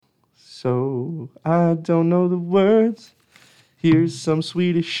So I don't know the words. Here's some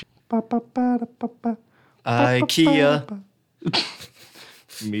Swedish. IKEA.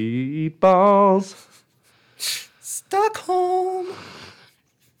 Meatballs. Stockholm.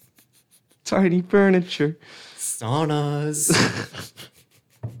 Tiny furniture. Saunas.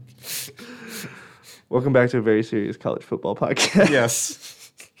 Welcome back to a very serious college football podcast.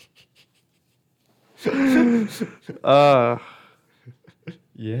 Yes.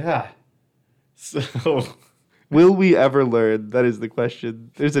 Yeah. So. Will we ever learn? That is the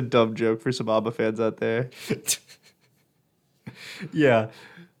question. There's a dumb joke for some ABBA fans out there. Yeah.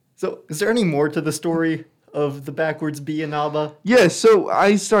 So, is there any more to the story of the backwards B in ABBA? Yeah, so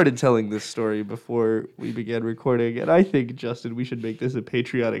I started telling this story before we began recording, and I think, Justin, we should make this a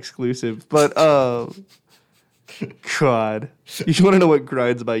Patreon exclusive. But, God. You want to know what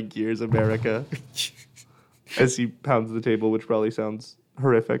grinds my gears, America? As he pounds the table, which probably sounds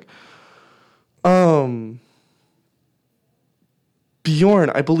horrific.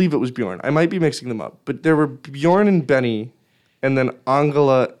 Bjorn, I believe it was Bjorn. I might be mixing them up. But there were Bjorn and Benny, and then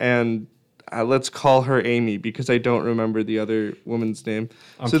Angela and let's call her Amy because I don't remember the other woman's name.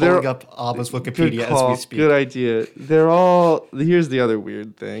 I'm pulling up ABBA's Wikipedia as we speak. Good idea. Here's the other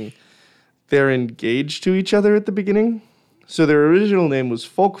weird thing. They're engaged to each other at the beginning. So their original name was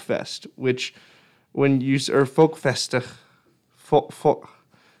Folkfest, which Folkfest,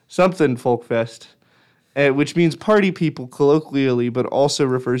 something Folkfest, which means party people colloquially, but also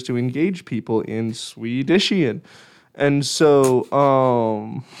refers to engaged people in Swedishian. And so,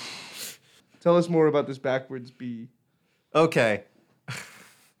 tell us more about this backwards B. Okay.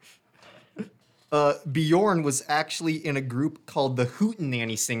 Bjorn was actually in a group called the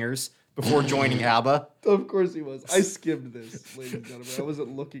Hootenanny Singers before joining ABBA. Of course he was. I skimmed this, ladies and gentlemen. I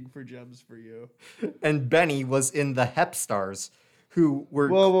wasn't looking for gems for you. And Benny was in the Hep Stars, who were...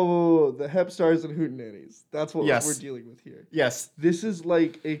 Whoa. The Hep Stars and Hootenannies. That's what Yes. we're dealing with here. Yes. This is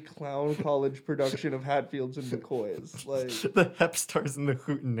like a clown college production of Hatfields and McCoys. Like The Hep Stars and the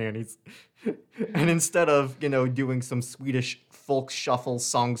Hootenannies. And instead of, doing some Swedish folk shuffle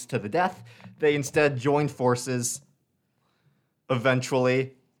songs to the death, they instead joined forces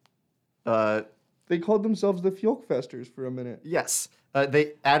eventually. they called themselves the Fjolkfesters for a minute. Yes.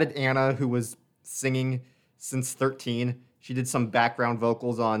 They added Anna, who was singing since 13. She did some background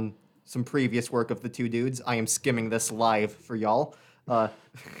vocals on some previous work of the two dudes. I am skimming this live for y'all. Then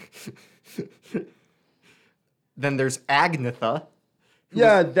there's Agnetha.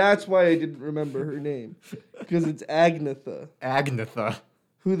 Yeah, that's why I didn't remember her name. Because it's Agnetha. Agnetha.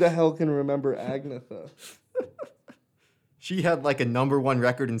 Who the hell can remember Agnetha? She had like a #1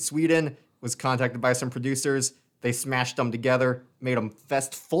 record in Sweden, was contacted by some producers. They smashed them together, made them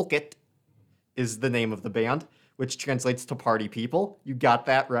Fest Folket, is the name of the band, which translates to party people. You got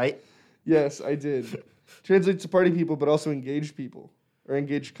that right? Yes, I did. Translates to party people, but also engaged people. Or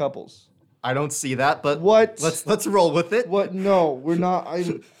engaged couples. I don't see that, but What? Let's roll with it. What? No, we're not.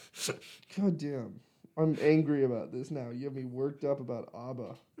 God damn. I'm angry about this now. You have me worked up about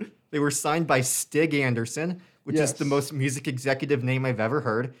ABBA. They were signed by Stig Anderson, which is the most music executive name I've ever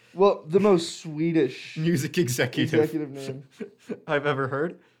heard. Well, the most Swedish Music executive name. I've ever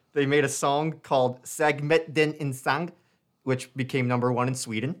heard. They made a song called Sagmet den Insang, which became #1 in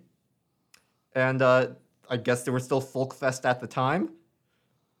Sweden. And I guess they were still Folkfest at the time.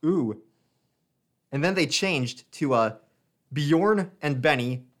 Ooh. And then they changed to Bjorn and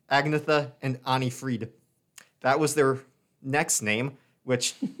Benny, Agnetha and Annie Fried. That was their next name,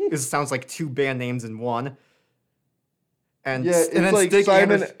 which sounds like two band names in one. And Yeah, and then like Stig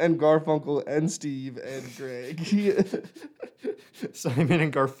Simon and Garfunkel and Steve and Greg. Simon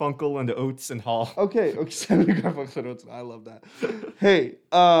and Garfunkel and Oates and Hall. Okay, Simon and Garfunkel. I love that. Hey,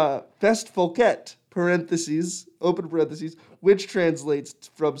 Fest Folket, open parentheses, which translates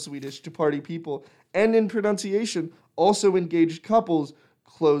from Swedish to party people, and in pronunciation, also engaged couples,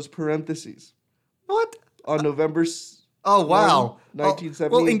 close parentheses. What? On November Oh, wow.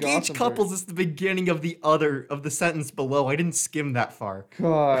 1970 Well, in engaged Gothenburg. couples is the beginning of the sentence below. I didn't skim that far.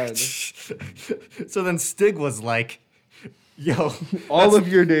 God. So then Stig was like, yo. All of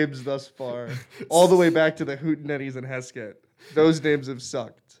your names thus far, all the way back to the Hootenannies and Hesket, those names have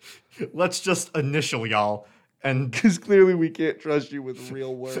sucked. Let's just initial y'all. And Because clearly we can't trust you with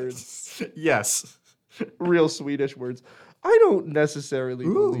real words, yes. real Swedish words. I don't necessarily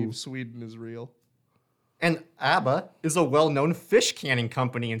believe Sweden is real. And ABBA is a well-known fish canning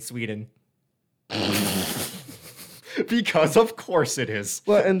company in Sweden. Because of course it is.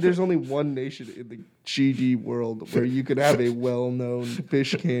 Well, and there's only one nation in the GD world where you could have a well-known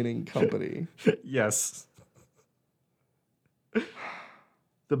fish canning company. Yes.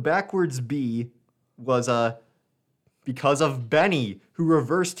 The backwards B was because of Benny, who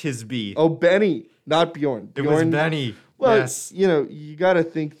reversed his B. Oh, Benny, not Bjorn. It was Benny. Well, yes. you got to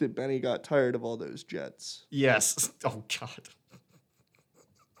think that Benny got tired of all those jets. Yes. Oh, God.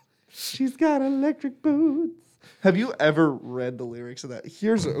 She's got electric boots. Have you ever read the lyrics of that?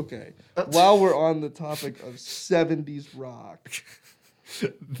 Okay. While we're on the topic of 70s rock.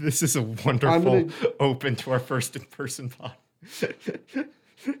 This is a wonderful open to our first in-person pod.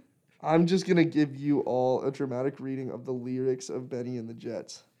 I'm just going to give you all a dramatic reading of the lyrics of Benny and the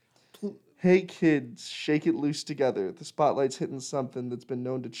Jets. Hey kids, shake it loose together. The spotlight's hitting something that's been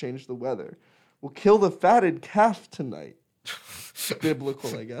known to change the weather. We'll kill the fatted calf tonight.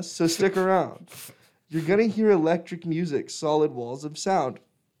 Biblical, I guess. So stick around. You're going to hear electric music, solid walls of sound.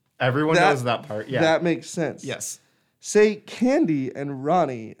 Everyone knows that part, yeah. That makes sense. Yes. Say, Candy and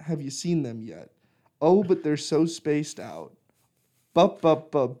Ronnie, have you seen them yet? Oh, but they're so spaced out.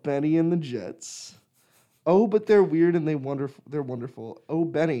 Benny and the Jets. Oh, but they're weird and they're wonderful. Oh,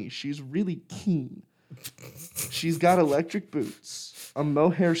 Benny, she's really keen. She's got electric boots, a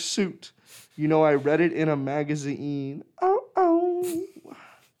mohair suit. You know, I read it in a magazine. Oh.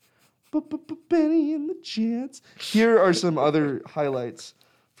 Benny and the Jets. Here are some other highlights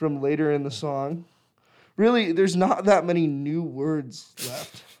from later in the song. Really, there's not that many new words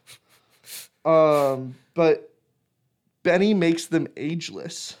left. But Benny makes them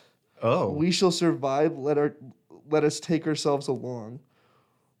ageless. Oh. We shall survive. Let us take ourselves along.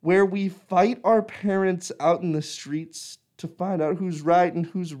 Where we fight our parents out in the streets to find out who's right and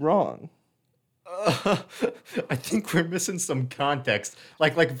who's wrong. I think we're missing some context.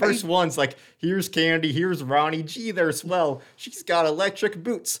 Like verse 1's like, here's Candy, here's Ronnie, gee, they're swell. She's got electric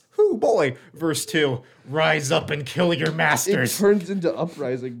boots. Hoo boy. Verse 2, rise up and kill your masters. It turns into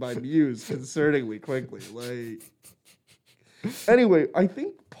Uprising by Muse concerningly quickly. Anyway, I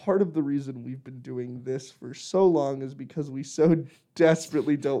think part of the reason we've been doing this for so long is because we so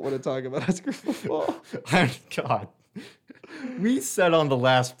desperately don't want to talk about Husker football. God. We said on the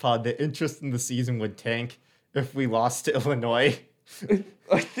last pod that interest in the season would tank if we lost to Illinois.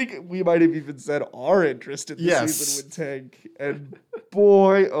 I think we might have even said our interest in the season would tank. And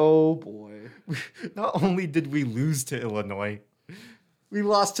boy, oh boy. Not only did we lose to Illinois, we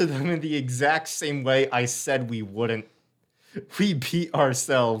lost to them in the exact same way I said we wouldn't. We beat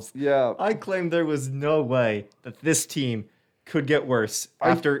ourselves. Yeah. I claimed there was no way that this team could get worse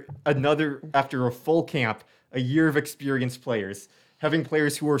after a full camp, a year of experienced players, having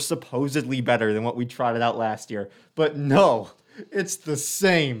players who are supposedly better than what we trotted out last year. But no, it's the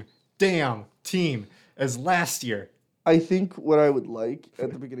same damn team as last year. I think what I would like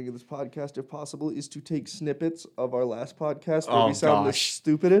at the beginning of this podcast, if possible, is to take snippets of our last podcast where we sound the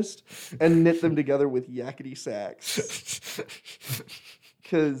stupidest and knit them together with yakety sax.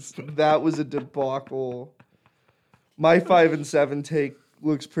 Because that was a debacle. My 5-7 take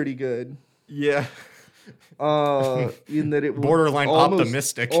looks pretty good. Yeah. In that it will borderline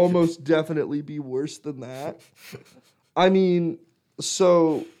optimistic. Almost definitely be worse than that. I mean,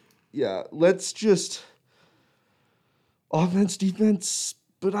 so yeah, let's just offense, defense,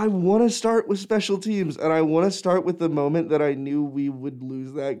 but I want to start with special teams, and I want to start with the moment that I knew we would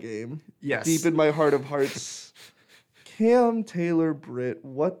lose that game. Yes. Deep in my heart of hearts. Cam Taylor-Britt,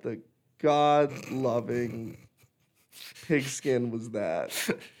 what the God-loving pigskin was that?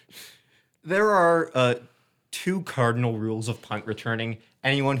 There are two cardinal rules of punt returning.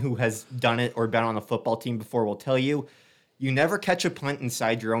 Anyone who has done it or been on a football team before will tell you. You never catch a punt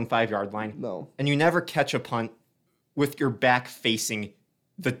inside your own 5-yard line. No. And you never catch a punt with your back facing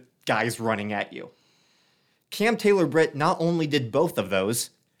the guys running at you. Cam Taylor-Britt not only did both of those,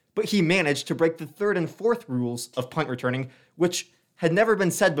 but he managed to break the third and fourth rules of punt returning, which had never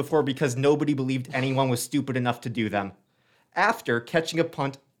been said before because nobody believed anyone was stupid enough to do them. After catching a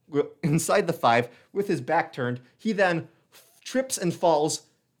punt inside the 5 with his back turned, he then trips and falls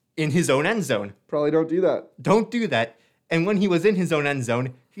in his own end zone. Probably don't do that. Don't do that. And when he was in his own end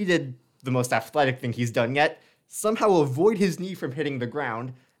zone, he did the most athletic thing he's done yet, somehow avoid his knee from hitting the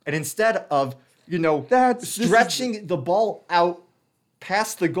ground, and instead of, stretching the ball out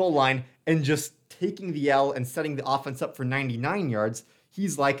past the goal line and just taking the L and setting the offense up for 99 yards,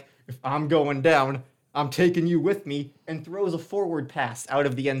 he's like, if I'm going down, I'm taking you with me, and throws a forward pass out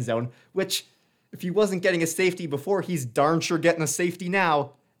of the end zone, which, if he wasn't getting a safety before, he's darn sure getting a safety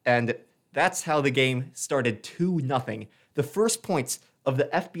now. And that's how the game started 2-0. The first points of the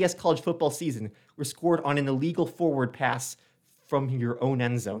FBS college football season were scored on an illegal forward pass from your own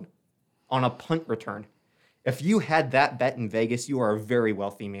end zone on a punt return. If you had that bet in Vegas, you are a very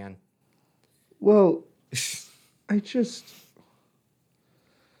wealthy man. Well,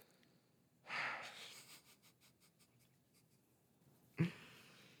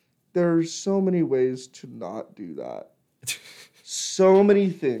 there are so many ways to not do that. So many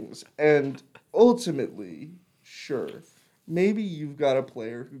things. And ultimately, sure, maybe you've got a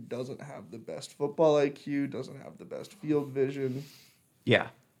player who doesn't have the best football IQ, doesn't have the best field vision. Yeah.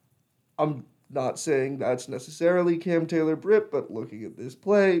 I'm not saying that's necessarily Cam Taylor-Britt, but looking at this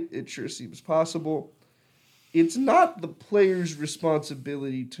play, it sure seems possible. It's not the player's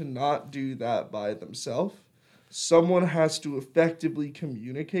responsibility to not do that by themselves. Someone has to effectively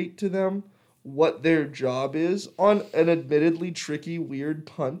communicate to them what their job is on an admittedly tricky, weird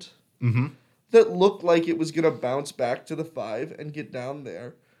punt that looked like it was going to bounce back to the 5 and get down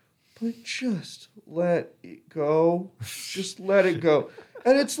there. But just let it go. Just let it go.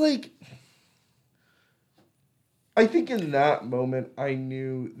 And it's like, I think in that moment, I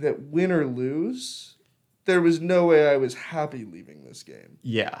knew that win or lose, there was no way I was happy leaving this game.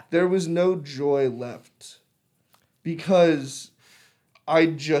 Yeah. There was no joy left because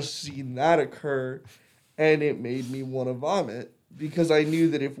I'd just seen that occur and it made me want to vomit because I knew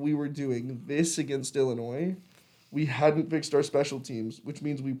that if we were doing this against Illinois, we hadn't fixed our special teams, which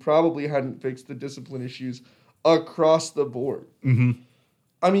means we probably hadn't fixed the discipline issues across the board.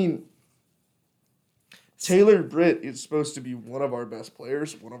 I mean, Taylor-Britt is supposed to be one of our best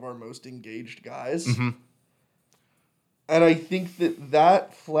players, one of our most engaged guys. And I think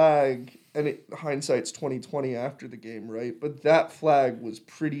that flag, and hindsight's 20/20 after the game, right? But that flag was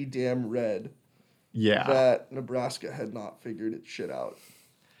pretty damn red. Yeah. That Nebraska had not figured its shit out.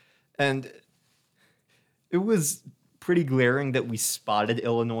 And it was pretty glaring that we spotted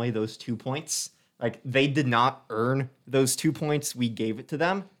Illinois those 2 points. Like, they did not earn those 2 points. We gave it to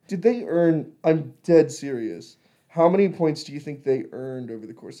them. Did they earn, I'm dead serious, how many points do you think they earned over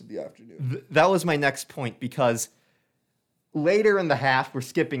the course of the afternoon? That was my next point, because later in the half, we're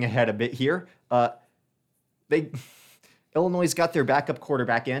skipping ahead a bit here. Illinois got their backup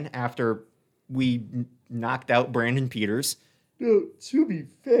quarterback in after we knocked out Brandon Peters. No, to be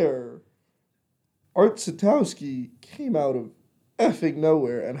fair, Art Satowski came out of effing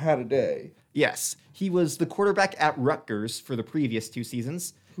nowhere and had a day. Yes, he was the quarterback at Rutgers for the previous 2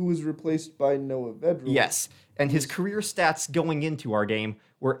 seasons. Who was replaced by Noah Vedral. Yes, and his career stats going into our game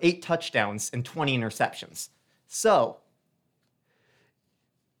were 8 touchdowns and 20 interceptions. So,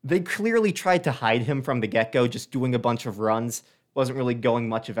 they clearly tried to hide him from the get-go, just doing a bunch of runs, wasn't really going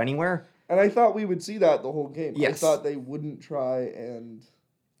much of anywhere. And I thought we would see that the whole game. Yes. I thought they wouldn't try and...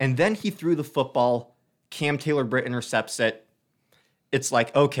 And then he threw the football, Cam Taylor-Britt intercepts it. It's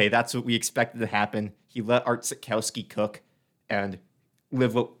like, okay, that's what we expected to happen. He let Art Sitkowski cook and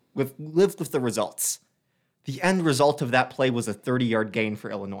live with the results. The end result of that play was a 30-yard gain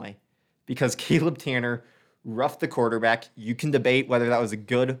for Illinois because Caleb Tanner roughed the quarterback. You can debate whether that was a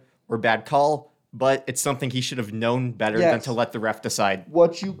good or bad call, but it's something he should have known better than to let the ref decide.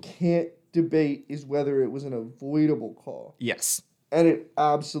 What you can't debate is whether it was an avoidable call. Yes. And it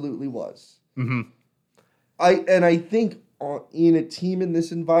absolutely was. I think in a team in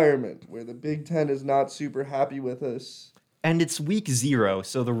this environment where the Big Ten is not super happy with us. And it's week 0,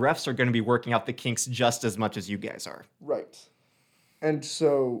 so the refs are going to be working out the kinks just as much as you guys are. Right. And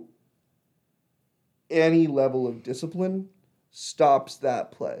so any level of discipline stops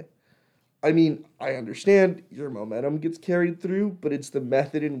that play. I mean, I understand your momentum gets carried through, but it's the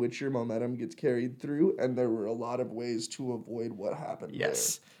method in which your momentum gets carried through, and there were a lot of ways to avoid what happened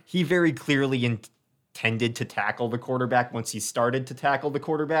Yes. He very clearly intended to tackle the quarterback once he started to tackle the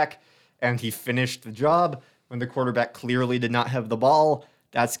quarterback, and he finished the job. When the quarterback clearly did not have the ball,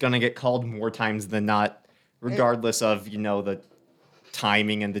 that's going to get called more times than not, regardless of, the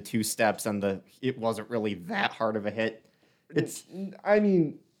timing and the 2 steps and it wasn't really that hard of a hit.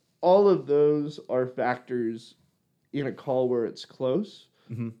 All of those are factors in a call where it's close.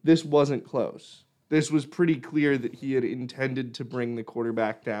 This wasn't close. This was pretty clear that he had intended to bring the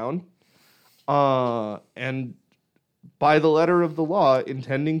quarterback down. And by the letter of the law,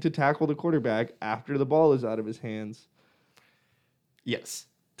 intending to tackle the quarterback after the ball is out of his hands. Yes.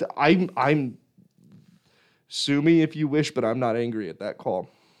 I'm sue me if you wish, but I'm not angry at that call.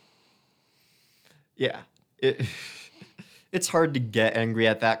 Yeah. It's hard to get angry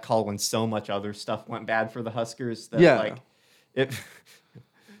at that call when so much other stuff went bad for the Huskers. That, if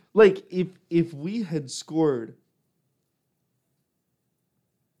we had scored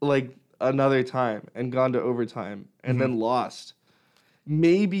another time and gone to overtime and then lost,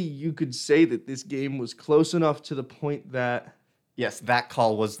 maybe you could say that this game was close enough to the point that... Yes, that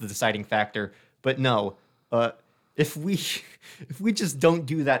call was the deciding factor. But no, if we just don't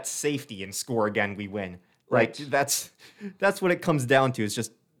do that safety and score again, we win. Right. That's what it comes down to. Is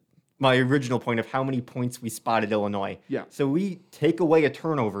just my original point of how many points we spotted Illinois. Yeah. So we take away a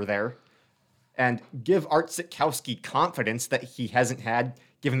turnover there and give Art Sitkowski confidence that he hasn't had,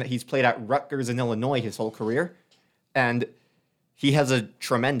 given that he's played at Rutgers and Illinois his whole career. And he has a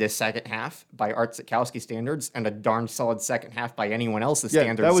tremendous second half by Art Sitkowski standards and a darn solid second half by anyone else's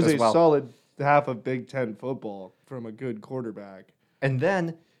standards that was as a well. solid half of Big Ten football from a good quarterback. And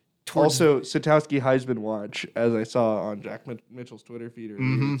then Also, Satowski Heisman watch, as I saw on Jack Mitchell's Twitter feed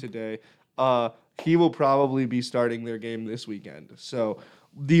earlier today, he will probably be starting their game this weekend. So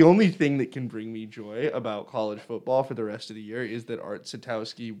the only thing that can bring me joy about college football for the rest of the year is that Art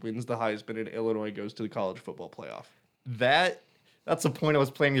Satowski wins the Heisman and Illinois goes to the college football playoff. That's a point I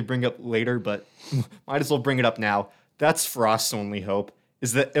was planning to bring up later, but might as well bring it up now. That's Frost's only hope,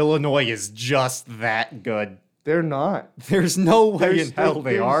 is that Illinois is just that good. They're not. There's no way in hell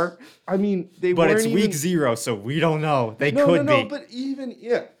they are. I mean, they But weren't it's week 0, so we don't know. They could be. But even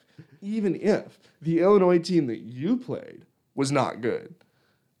if the Illinois team that you played was not good,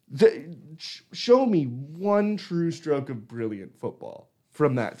 show me one true stroke of brilliant football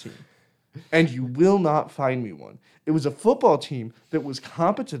from that team, and you will not find me one. It was a football team that was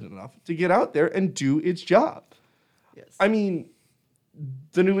competent enough to get out there and do its job. Yes. I mean,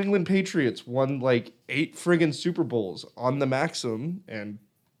 the New England Patriots won like 8 friggin' Super Bowls on the Maxim, and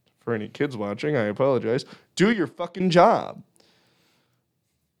for any kids watching, I apologize. Do your fucking job.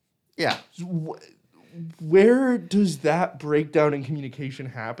 Yeah. Where does that breakdown in communication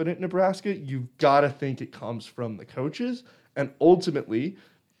happen at Nebraska? You've got to think it comes from the coaches, and ultimately,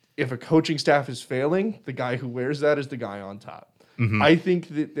 if a coaching staff is failing, the guy who wears that is the guy on top. Mm-hmm. I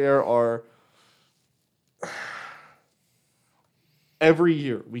think that there are... Every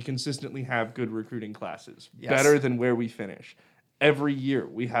year, we consistently have good recruiting classes, better than where we finish. Every year,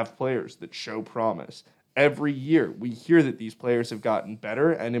 we have players that show promise. Every year, we hear that these players have gotten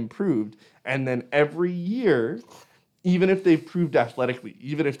better and improved. And then every year, even if they've proved athletically,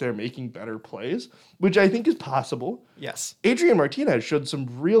 even if they're making better plays, which I think is possible. Yes. Adrian Martinez showed some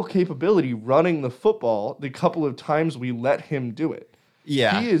real capability running the football the couple of times we let him do it.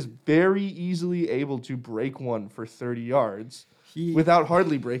 Yeah. He is very easily able to break one for 30 yards. Without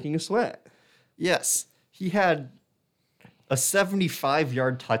hardly breaking a sweat. Yes. He had a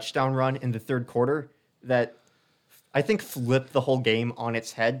 75-yard touchdown run in the third quarter that I think flipped the whole game on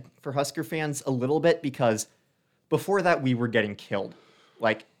its head for Husker fans a little bit, because before that we were getting killed.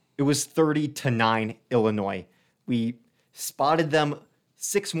 Like, it was 30-9 Illinois. We spotted them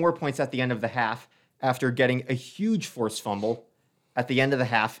 6 more points at the end of the half after getting a huge forced fumble at the end of the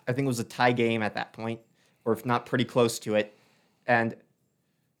half. I think it was a tie game at that point, or if not pretty close to it. And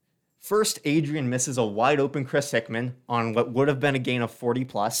first, Adrian misses a wide-open Chris Hickman on what would have been a gain of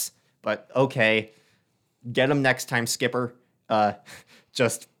 40+. But okay, get him next time, Skipper.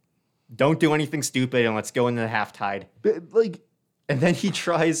 Just don't do anything stupid, and let's go into the halftide. And then he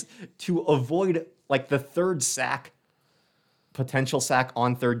tries to avoid the third sack, potential sack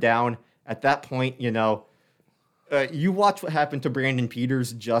on third down. At that point, you watch what happened to Brandon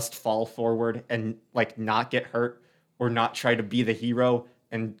Peters just fall forward and not get hurt. Or not try to be the hero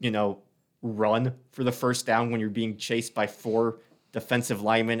and, run for the first down when you're being chased by 4 defensive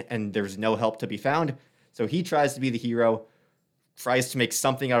linemen and there's no help to be found. So he tries to be the hero, tries to make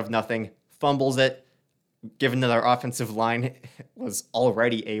something out of nothing, fumbles it, given that our offensive line was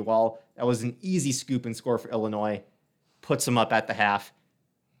already AWOL. That was an easy scoop and score for Illinois, puts them up at the half.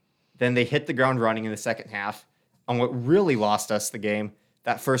 Then they hit the ground running in the second half on what really lost us the game,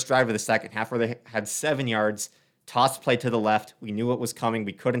 that first drive of the second half where they had 7 yards, toss play to the left. We knew it was coming.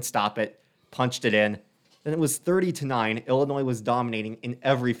 We couldn't stop it. Punched it in. Then it was 30-9. Illinois was dominating in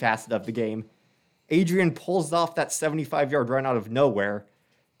every facet of the game. Adrian pulls off that 75-yard run out of nowhere.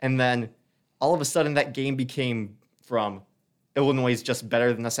 And then all of a sudden that game became from Illinois is just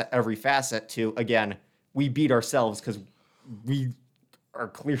better than us at every facet to, again, we beat ourselves because we are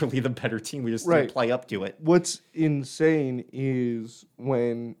clearly the better team. We just didn't play up to it. What's insane is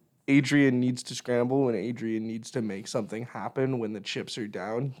when Adrian needs to scramble, when Adrian needs to make something happen when the chips are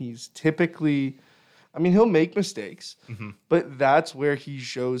down, he's typically, he'll make mistakes, but that's where he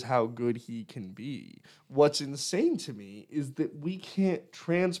shows how good he can be. What's insane to me is that we can't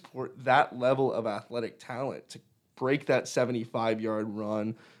transport that level of athletic talent to break that 75-yard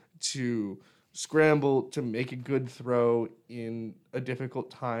run, to scramble, to make a good throw in a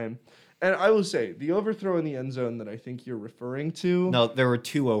difficult time. And I will say, the overthrow in the end zone that I think you're referring to... No, there were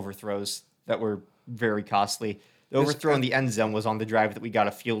 2 overthrows that were very costly. The overthrow in the end zone was on the drive that we got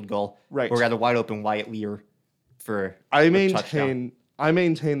a field goal. Right. Where we had a wide-open Wyatt Lear for a touchdown. I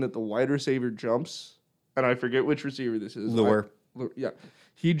maintain that the wide receiver jumps, and I forget which receiver this is. Lure. Yeah.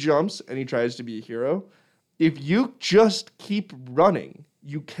 He jumps and he tries to be a hero. If you just keep running,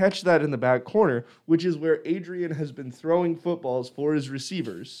 you catch that in the back corner, which is where Adrian has been throwing footballs for his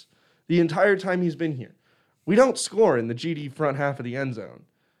receivers the entire time he's been here. We don't score in the GD front half of the end zone.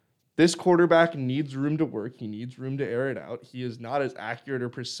 This quarterback needs room to work. He needs room to air it out. He is not as accurate or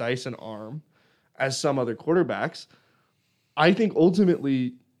precise an arm as some other quarterbacks. I think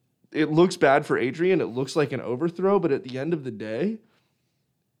ultimately it looks bad for Adrian. It looks like an overthrow, but at the end of the day,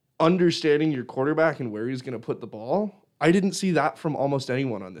 understanding your quarterback and where he's going to put the ball, I didn't see that from almost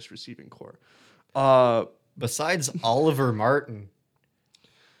anyone on this receiving core. Besides Oliver Martin.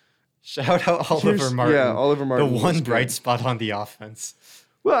 Shout out Oliver Martin. Yeah, Oliver Martin. The one bright spot on the offense.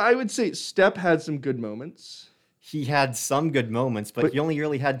 Well, I would say Stepp had some good moments. He had some good moments, but he only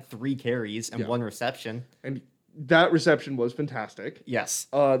really had 3 carries and 1 reception. And that reception was fantastic. Yes.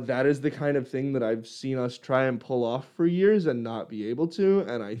 That is the kind of thing that I've seen us try and pull off for years and not be able to.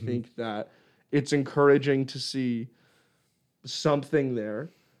 And I think that it's encouraging to see something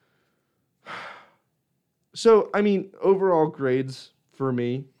there. So, I mean, overall grades for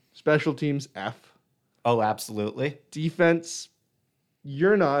me, special teams, F. Oh, absolutely. Defense,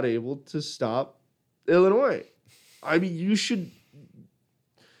 you're not able to stop Illinois. I mean,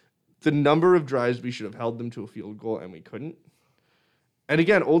 the number of drives we should have held them to a field goal and we couldn't. And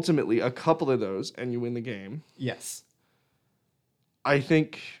again, ultimately, a couple of those and you win the game. Yes. I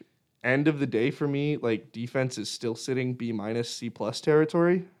think end of the day for me, like defense is still sitting B-, C+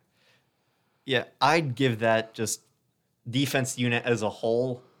 territory. Yeah, I'd give that just defense unit as a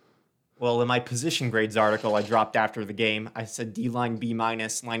whole. Well, in my position grades article I dropped after the game, I said D-line B-,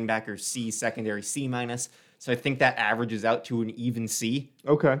 linebacker C, secondary C-. So I think that averages out to an even C.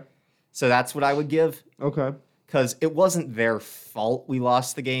 Okay. So that's what I would give. Okay. Because it wasn't their fault we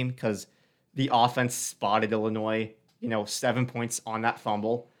lost the game, because the offense spotted Illinois, 7 points on that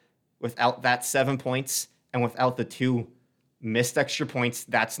fumble. Without that 7 points and without the 2 missed extra points,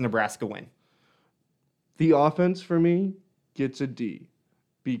 that's a Nebraska win. The offense for me gets a D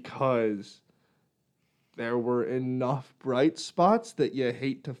because there were enough bright spots that you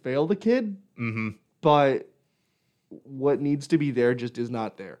hate to fail the kid, but what needs to be there just is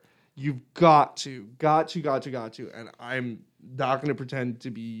not there. You've got to. And I'm not going to pretend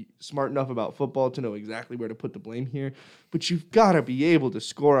to be smart enough about football to know exactly where to put the blame here, but you've got to be able to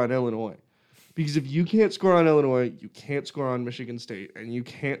score on Illinois. Because if you can't score on Illinois, you can't score on Michigan State, and you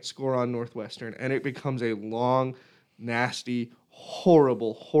can't score on Northwestern, and it becomes a long, nasty,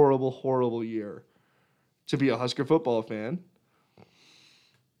 horrible year to be a Husker football fan.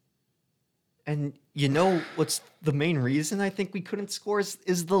 And what's the main reason I think we couldn't score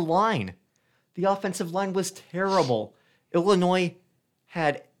is the line. The offensive line was terrible. Illinois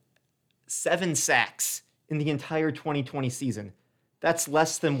had 7 sacks in the entire 2020 season. That's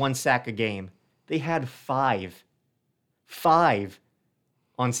less than 1 sack a game. They had 5. 5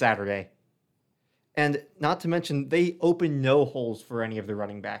 on Saturday. And not to mention, they opened no holes for any of the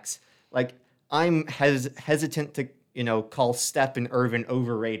running backs. Like, I'm hesitant to, call Stepp and Irvin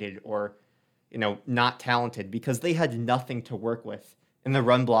overrated or, not talented because they had nothing to work with in the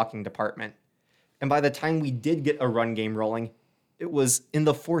run blocking department. And by the time we did get a run game rolling, it was in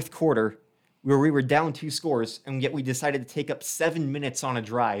the 4th quarter where we were down 2 scores, and yet we decided to take up 7 minutes on a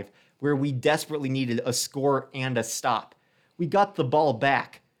drive where we desperately needed a score and a stop. We got the ball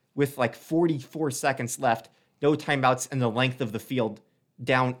back with like 44 seconds left, no timeouts, and the length of the field,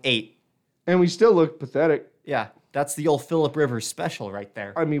 down 8. And we still looked pathetic. Yeah, that's the old Phillip Rivers special right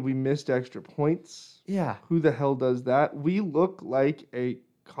there. I mean, we missed extra points. Yeah. Who the hell does that? We look like a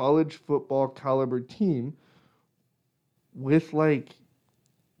college football caliber team with like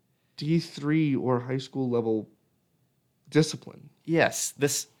D3 or high school level discipline. Yes,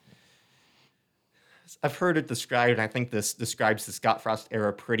 I've heard it described, and I think this describes the Scott Frost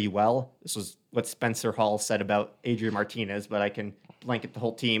era pretty well. This was what Spencer Hall said about Adrian Martinez, but I can blanket the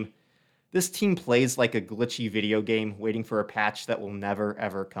whole team. This team plays like a glitchy video game waiting for a patch that will never,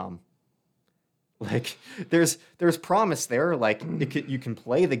 ever come. Like, there's promise there. Like, you can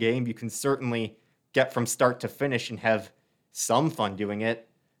play the game. You can certainly get from start to finish and have some fun doing it.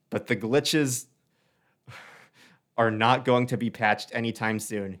 But the glitches are not going to be patched anytime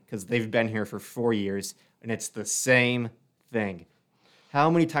soon because they've been here for 4 years, and it's the same thing. How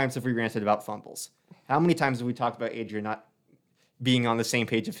many times have we ranted about fumbles? How many times have we talked about Adrian not being on the same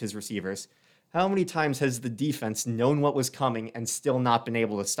page of his receivers? How many times has the defense known what was coming and still not been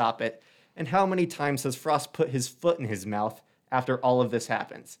able to stop it? And how many times has Frost put his foot in his mouth after all of this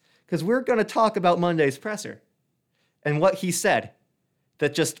happens? Because we're going to talk about Monday's presser and what he said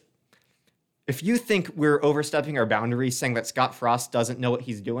that just if you think we're overstepping our boundaries saying that Scott Frost doesn't know what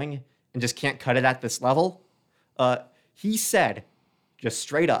he's doing and just can't cut it at this level, he said, just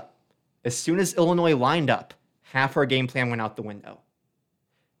straight up, as soon as Illinois lined up, half our game plan went out the window.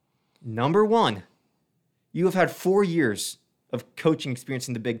 Number one, you have had 4 years of coaching experience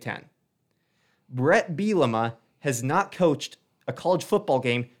in the Big Ten. Brett Bielema has not coached a college football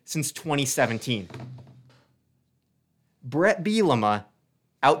game since 2017. Brett Bielema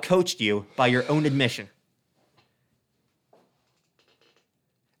outcoached you by your own admission.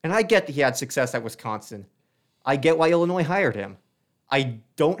 And I get that he had success at Wisconsin. I get why Illinois hired him. I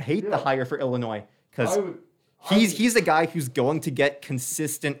don't hate the hire for Illinois because he's a guy who's going to get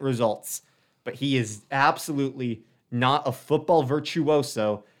consistent results, but he is absolutely not a football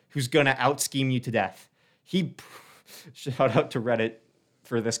virtuoso who's going to out-scheme you to death. Shout out to Reddit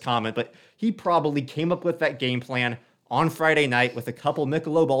for this comment, but he probably came up with that game plan on Friday night with a couple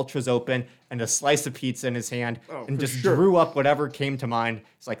Michelob Ultras open and a slice of pizza in his hand and just drew up whatever came to mind.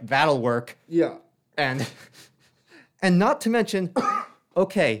 It's like, that'll work. Yeah. And not to mention,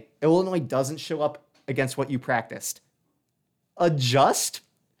 okay, Illinois doesn't show up against what you practiced. Adjust?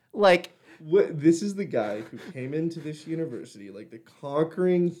 Like, this is the guy who came into this university like the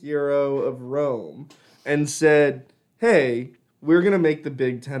conquering hero of Rome and said, hey, we're going to make the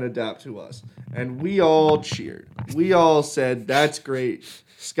Big Ten adapt to us. And we all cheered. We all said, that's great.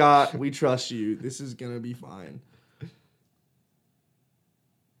 Scott, we trust you. This is going to be fine.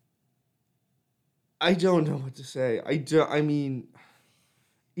 I don't know what to say. I mean,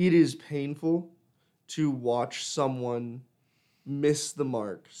 it is painful to watch someone miss the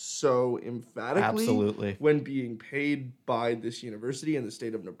mark so emphatically. Absolutely. When being paid by this university in the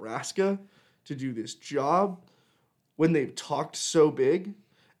state of Nebraska to do this job, when they've talked so big,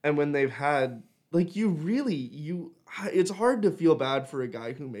 and when they've had, like, it's hard to feel bad for a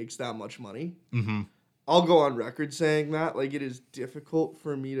guy who makes that much money. Mm-hmm. I'll go on record saying that. Like, it is difficult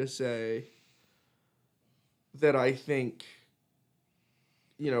for me to say that I think,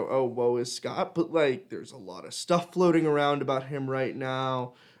 oh, woe is Scott. But, like, there's a lot of stuff floating around about him right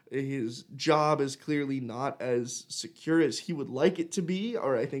now. His job is clearly not as secure as he would like it to be,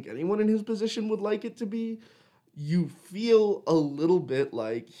 or I think anyone in his position would like it to be. You feel a little bit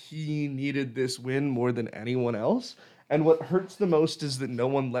like he needed this win more than anyone else. And what hurts the most is that no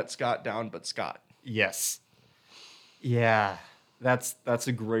one let Scott down but Scott. Yes. Yeah, that's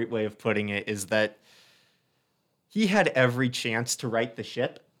a great way of putting it, is that he had every chance to right the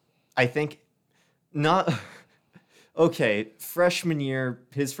ship. I think not... Okay, freshman year,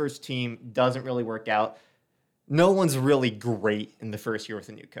 his first team doesn't really work out. No one's really great in the first year with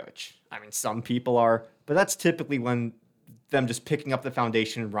a new coach. I mean, some people are, but that's typically when them just picking up the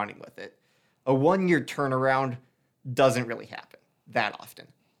foundation and running with it. A 1-year turnaround doesn't really happen that often.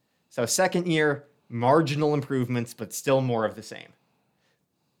 So second year, marginal improvements, but still more of the same.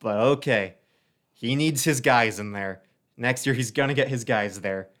 But okay, he needs his guys in there. Next year, he's going to get his guys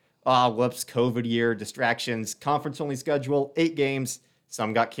there. Whoops, COVID year, distractions, conference-only schedule, 8 games.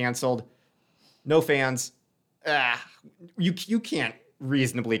 Some got canceled. No fans. You can't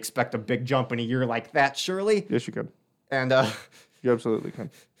reasonably expect a big jump in a year like that, surely. Yes, you can. And You absolutely can.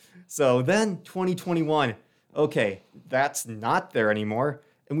 So then 2021, okay, that's not there anymore,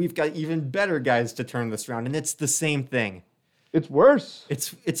 and we've got even better guys to turn this around, and it's the same thing. It's worse.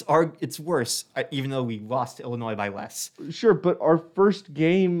 It's worse, even though we lost to Illinois by less. Sure, but our first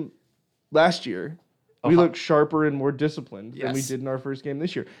game last year, we looked sharper and more disciplined than we did in our first game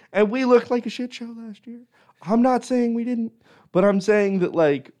this year. And we looked like a shit show last year. I'm not saying we didn't, but I'm saying that,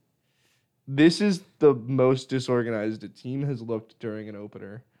 like, this is the most disorganized a team has looked during an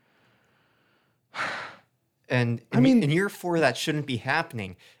opener. And in year 4, that shouldn't be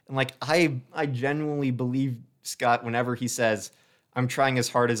happening. And, like, I genuinely believe Scott whenever he says, I'm trying as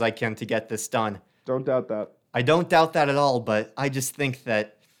hard as I can to get this done. Don't doubt that. I don't doubt that at all, but I just think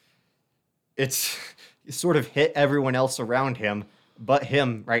that it's sort of hit everyone else around him, but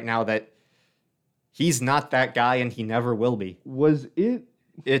him right now, that he's not that guy and he never will be.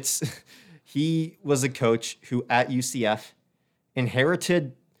 He was a coach who at UCF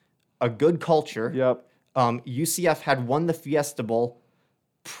inherited a good culture. Yep. UCF had won the Fiesta Bowl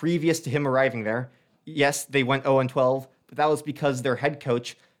previous to him arriving there. Yes, they went 0-12, but that was because their head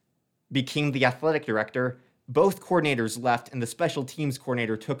coach became the athletic director. Both coordinators left, and the special teams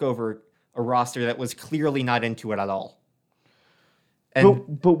coordinator took over a roster that was clearly not into it at all.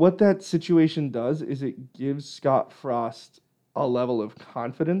 But what that situation does is it gives Scott Frost a level of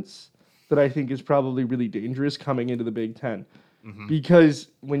confidence that I think is probably really dangerous coming into the Big Ten. Mm-hmm. Because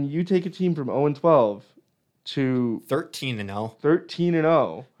when you take a team from 0-12 to 13-0,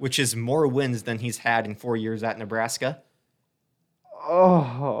 13-0. which is more wins than he's had in 4 years at Nebraska.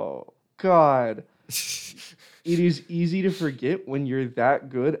 Oh, God. It is easy to forget when you're that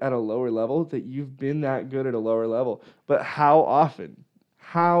good at a lower level that you've been that good at a lower level. But how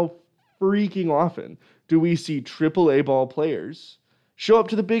freaking often do we see AAA ball players show up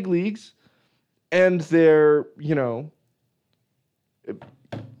to the big leagues and they're,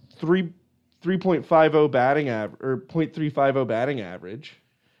 3.50 batting average or .350 batting average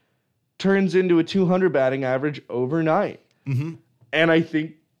turns into a 200 batting average overnight. Mm-hmm. And I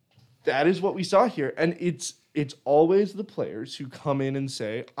think that is what we saw here. And it's always the players who come in and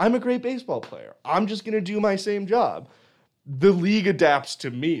say, I'm a great baseball player. I'm just going to do my same job. The league adapts to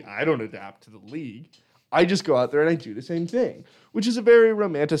me. I don't adapt to the league. I just go out there and I do the same thing, which is a very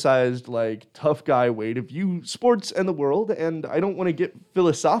romanticized, like, tough guy way to view sports and the world. And I don't want to get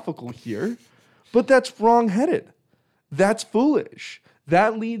philosophical here, but that's wrong-headed. That's foolish.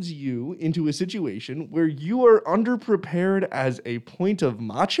 That leads you into a situation where you are underprepared as a point of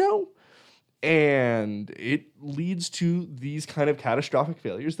macho, and it leads to these kind of catastrophic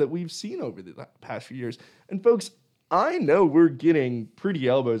failures that we've seen over the past few years. And folks, I know we're getting pretty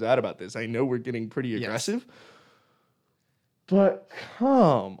elbows out about this. I know we're getting pretty aggressive. Yes. But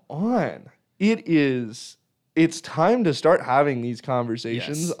come on. It's time to start having these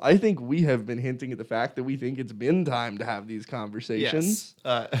conversations. Yes. I think we have been hinting at the fact that we think it's been time to have these conversations.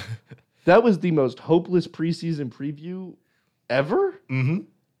 Yes. That was the most hopeless preseason preview ever. Mm-hmm.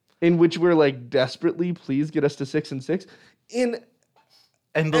 In which we're like, desperately, please get us to 6-6.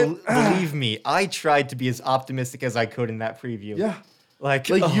 Believe me, I tried to be as optimistic as I could in that preview. Yeah. Like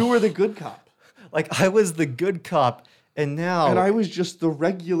you were the good cop. Like I was the good cop, and now... And I was just the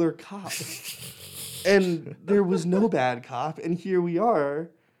regular cop. And there was no bad cop, and here we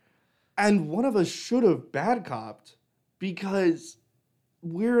are. And one of us should have bad copped because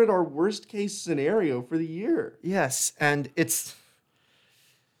we're at our worst case scenario for the year. Yes, and it's...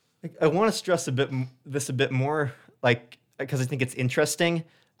 I want to stress this a bit more, like, because I think it's interesting.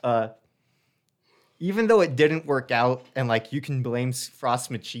 Even though it didn't work out, and like you can blame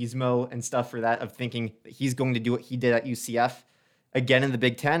Frost machismo and stuff for that, of thinking that he's going to do what he did at UCF again in the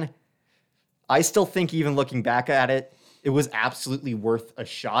Big Ten, I still think, even looking back at it, it was absolutely worth a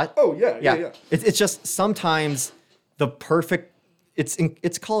shot. Oh yeah. It's just sometimes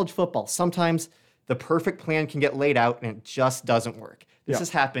it's college football. Sometimes the perfect plan can get laid out and it just doesn't work. This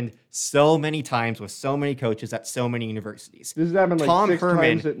has happened so many times with so many coaches at so many universities. This has happened like 6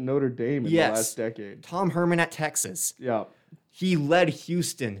 times at Notre Dame in the last decade. Tom Herman at Texas. Yeah. He led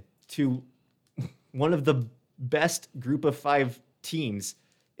Houston to one of the best group of 5 teams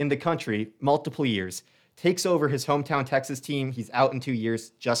in the country multiple years. Takes over his hometown Texas team. He's out in 2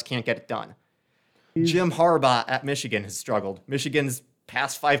 years. Just can't get it done. Jim Harbaugh at Michigan has struggled. Michigan's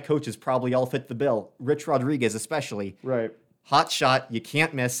past 5 coaches probably all fit the bill. Rich Rodriguez especially. Right. Hot shot, you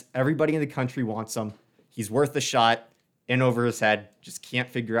can't miss. Everybody in the country wants him. He's worth the shot. In over his head. Just can't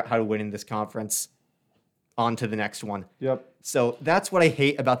figure out how to win in this conference. On to the next one. Yep. So that's what I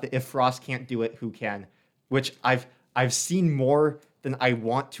hate about the if Frost can't do it, who can? Which I've seen more than I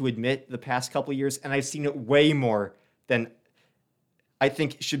want to admit the past couple of years, and I've seen it way more than I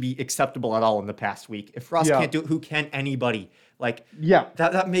think should be acceptable at all in the past week. If Frost can't do it, who can? Anybody. Like,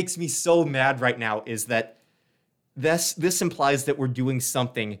 that makes me so mad right now, is that this implies that we're doing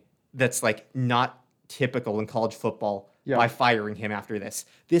something that's like not typical in college football by firing him after this.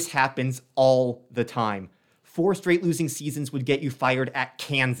 This happens all the time. 4 straight losing seasons would get you fired at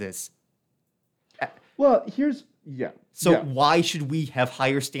Kansas. Well, So why should we have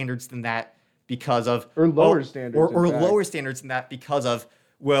higher standards than that because of... Or lower standards. Or lower standards than that because of,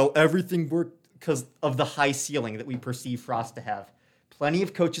 well, everything worked because of the high ceiling that we perceive Frost to have. Plenty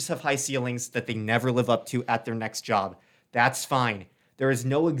of coaches have high ceilings that they never live up to at their next job. That's fine. There is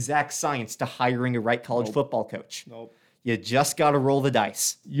no exact science to hiring a right college football coach. Nope. You just got to roll the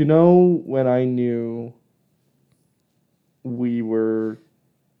dice. You know when I knew we were...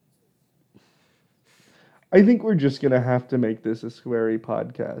 I think we're just going to have to make this a Squarey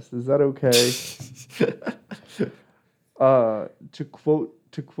podcast. Is that okay?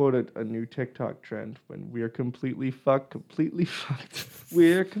 To quote a new TikTok trend, when we're completely fucked,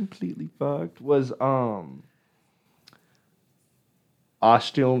 we're completely fucked, was, I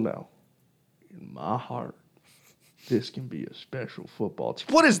still know, in my heart, this can be a special football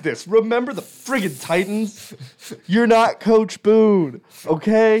team. What is this? Remember the friggin' Titans? You're not Coach Boone,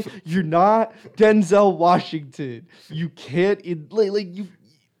 okay? You're not Denzel Washington. You can't,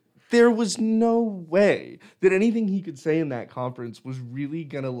 there was no way that anything he could say in that conference was really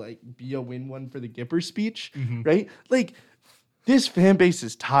gonna like be a win one for the Gipper speech, right? Like this fan base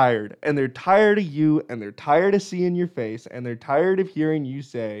is tired, and they're tired of you, and they're tired of seeing your face, and they're tired of hearing you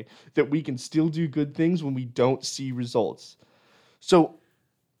say that we can still do good things when we don't see results. So,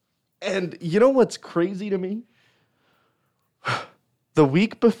 and you know what's crazy to me? The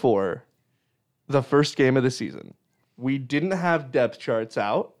week before the first game of the season, we didn't have depth charts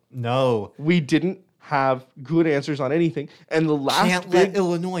out. No. We didn't have good answers on anything. And the last Can't let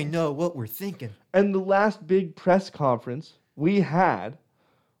Illinois know what we're thinking. And the last big press conference we had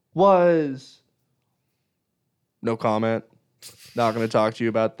was no comment. Not going to talk to you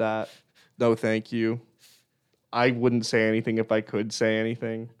about that. No, thank you. I wouldn't say anything if I could say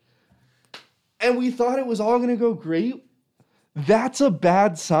anything. And we thought it was all going to go great. That's a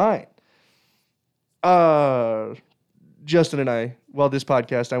bad sign. Justin and I, well, this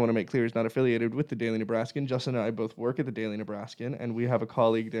podcast, I want to make clear, is not affiliated with the Daily Nebraskan. Justin and I both work at the Daily Nebraskan, and we have a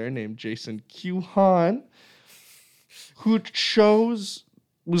colleague there named Jason Q. Hahn, who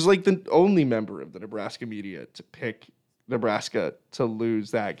was like the only member of the Nebraska media to pick Nebraska to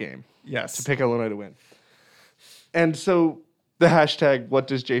lose that game. Yes. To pick Illinois to win. And so the hashtag, what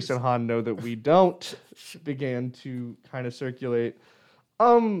does Jason Hahn know that we don't, began to kind of circulate.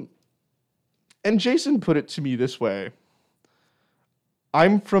 And Jason put it to me this way.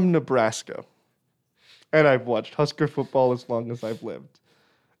 I'm from Nebraska, and I've watched Husker football as long as I've lived.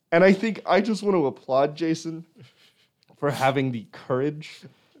 And I think I just want to applaud Jason for having the courage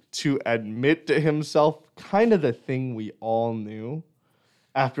to admit to himself kind of the thing we all knew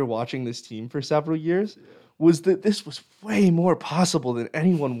after watching this team for several years, was that this was way more possible than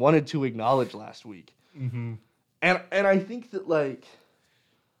anyone wanted to acknowledge last week. Mm-hmm. And I think that, like,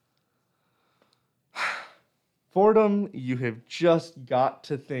 Fordham, you have just got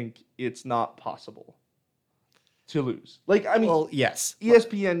to think it's not possible to lose. Like, I mean, well, yes.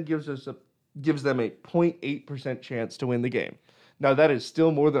 ESPN gives them a 0.8% chance to win the game. Now, that is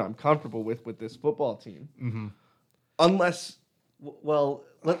still more than I'm comfortable with this football team. Mm-hmm. Unless... Well,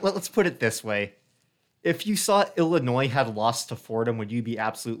 let's put it this way. If you saw Illinois had lost to Fordham, would you be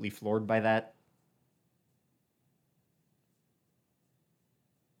absolutely floored by that?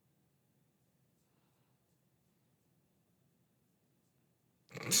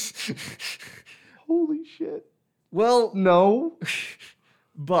 Holy shit. Well, no.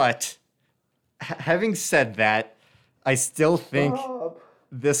 But having said that, I still think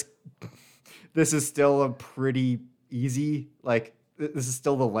this is still a pretty easy, like, this is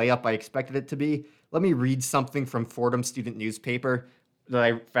still the layup I expected it to be. Let me read something from Fordham Student Newspaper that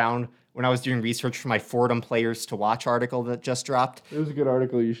I found when I was doing research for my Fordham Players to Watch article that just dropped. It was a good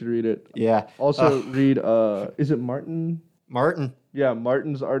article. You should read it. Yeah. Also, read, is it Martin? Martin. Yeah,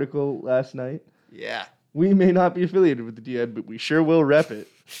 Martin's article last night. Yeah. We may not be affiliated with the DN, but we sure will rep it.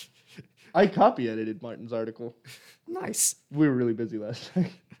 I copy edited Martin's article. Nice. We were really busy last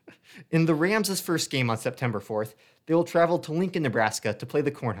night. In the Rams' first game on September 4th, they will travel to Lincoln, Nebraska to play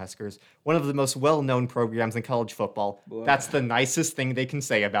the Cornhuskers, one of the most well-known programs in college football. Blah. That's the nicest thing they can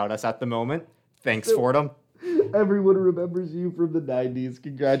say about us at the moment. Thanks, Fordham. Everyone remembers you from the 90s.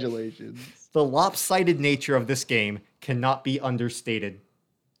 Congratulations. The lopsided nature of this game cannot be understated.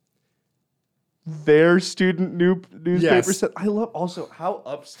 Their student newspaper Yes. said, I love also how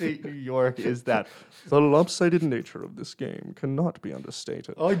upstate New York is that. The lopsided nature of this game cannot be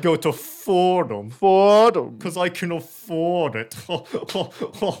understated. I go to Fordham Fordham. because I can afford it.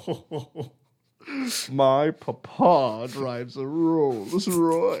 My papa drives a Rolls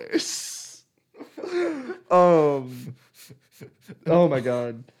Royce. Oh my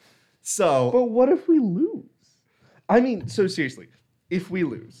god. So, But what if we lose? I mean, so seriously, if we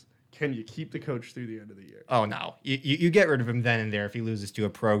lose, can you keep the coach through the end of the year? oh no, you get rid of him then and there if he loses to a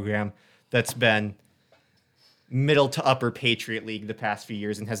program that's been middle to upper Patriot League the past few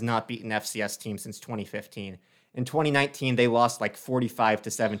years and has not beaten FCS teams since 2015. In 2019, they lost like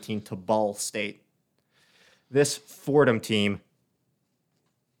 45-17 to Ball State. This Fordham team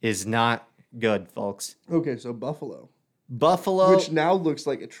is not good, folks. Okay, so Buffalo. Buffalo, Which now looks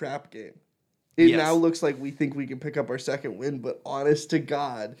like a trap game. It Yes. now looks like we think we can pick up our second win, but honest to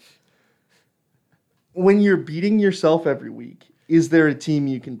God, when you're beating yourself every week, is there a team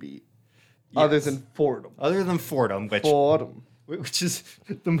you can beat other Yes. than Fordham? other than Fordham, Fordham. which is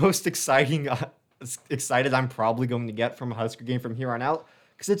the most excited I'm probably going to get from a Husker game from here on out,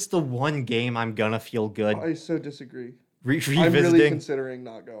 because it's the one game I'm gonna feel good I so disagree. revisiting. I'm really considering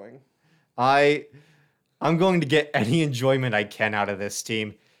not going. I'm going to get any enjoyment I can out of this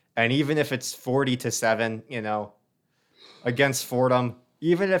team, and even if it's 40-7, against Fordham,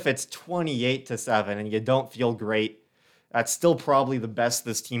 Even if it's 28-7 and you don't feel great, that's still probably the best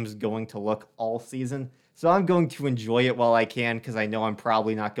this team's going to look all season. So I'm going to enjoy it while I can because I know I'm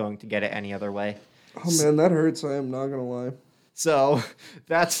probably not going to get it any other way. Oh man, that hurts. I am not gonna lie. So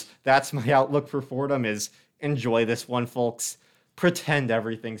that's my outlook for Fordham is enjoy this one, folks. Pretend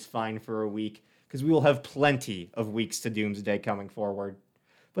everything's fine for a week because we will have plenty of weeks to doomsday coming forward.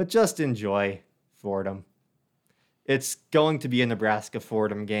 But just enjoy Fordham. It's going to be a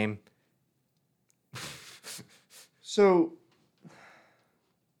Nebraska-Fordham game. So,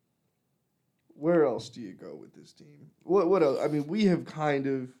 where else do you go with this team? What else? I mean, we have kind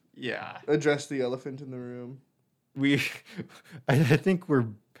of addressed the elephant in the room. I think we're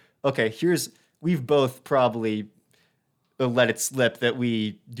okay. We've both probably let it slip that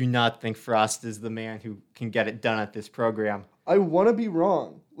we do not think Frost is the man who can get it done at this program. I want to be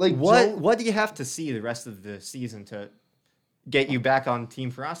wrong. Like what do you have to see the rest of the season to get you back on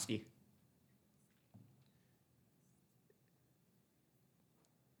Team Frosty?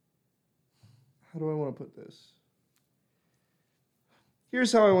 How do I want to put this?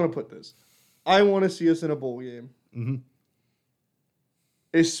 Here's how I want to put this. I want to see us in a bowl game. Mm-hmm.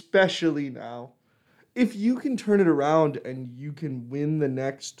 Especially now. If you can turn it around and you can win the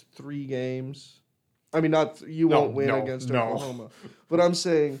next 3 games, I mean, won't win against Oklahoma. But I'm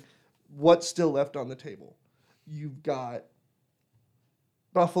saying, what's still left on the table? You've got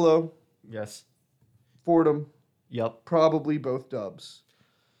Buffalo. Yes. Fordham. Yep. Probably both dubs.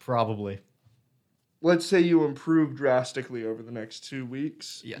 Probably. Let's say you improve drastically over the next 2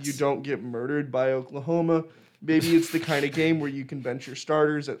 weeks. Yes. You don't get murdered by Oklahoma. Maybe it's the kind of game where you can bench your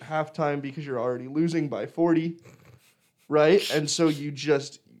starters at halftime because you're already losing by 40, right? And so you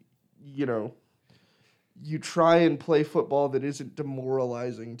just, you try and play football that isn't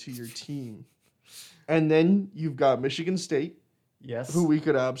demoralizing to your team. And then you've got Michigan State, yes, who we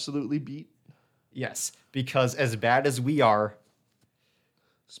could absolutely beat. Yes, because as bad as we are,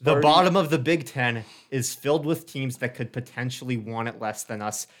 the bottom of the Big Ten is filled with teams that could potentially want it less than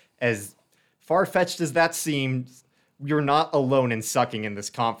us. As far-fetched as that seems, you're not alone in sucking in this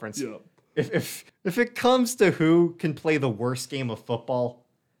conference. Yeah. If it comes to who can play the worst game of football,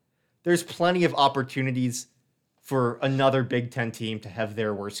 there's plenty of opportunities for another Big Ten team to have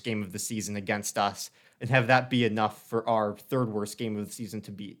their worst game of the season against us and have that be enough for our third worst game of the season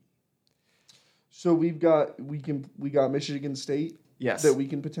to beat. So we got Michigan State. Yes. That we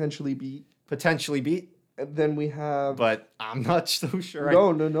can potentially beat. And then we have... But I'm not so sure.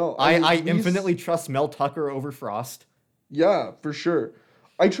 No. I infinitely trust Mel Tucker over Frost. Yeah, for sure.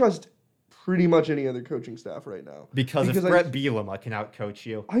 I trust pretty much any other coaching staff right now. Because if Brett Bielema can outcoach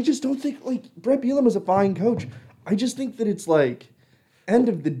you. I just don't think, Brett Bielema is a fine coach. I just think that it's end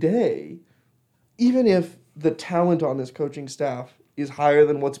of the day, even if the talent on this coaching staff is higher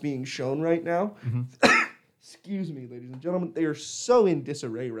than what's being shown right now, excuse me, ladies and gentlemen, they are so in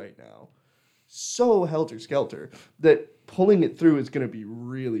disarray right now, so helter-skelter, that pulling it through is going to be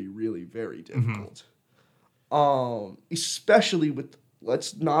really, really very difficult. Especially with,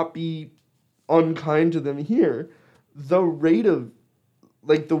 let's not be unkind to them here, the weight of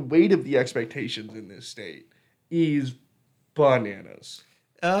the expectations in this state is bananas.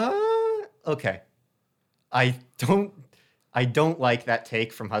 Okay. I don't like that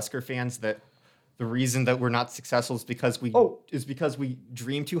take from Husker fans that the reason that we're not successful is because we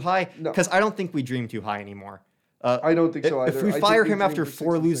dream too high. Because I don't think we dream too high anymore. I don't think so either. If we fire him after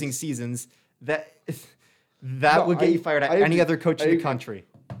 4 losing seasons, that would get you fired at any other coach in the country.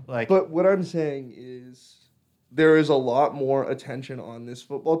 But what I'm saying is there is a lot more attention on this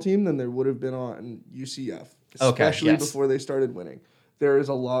football team than there would have been on UCF, especially before they started winning. There is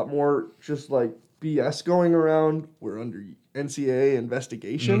a lot more just BS going around. We're under NCAA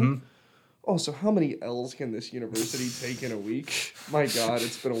investigation. Also, how many L's can this university take in a week? My God,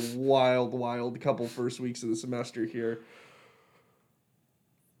 it's been a wild, wild couple first weeks of the semester here.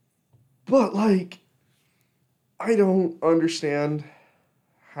 But, I don't understand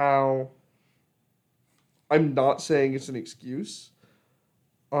how... I'm not saying it's an excuse.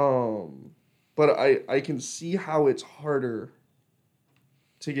 But I can see how it's harder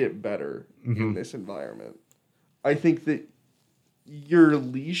to get better in this environment. I think that your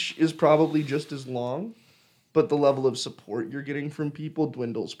leash is probably just as long, but the level of support you're getting from people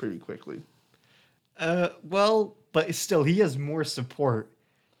dwindles pretty quickly. But still, he has more support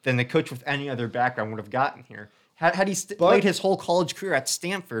than the coach with any other background would have gotten here. Had he played his whole college career at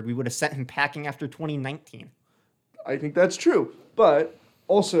Stanford, we would have sent him packing after 2019. I think that's true. But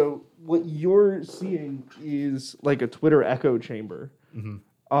also, what you're seeing is a Twitter echo chamber.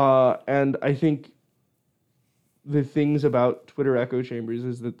 And I think the things about Twitter echo chambers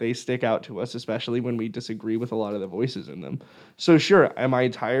is that they stick out to us, especially when we disagree with a lot of the voices in them. So sure, am I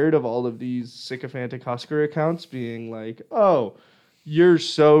tired of all of these sycophantic Husker accounts being like, oh, you're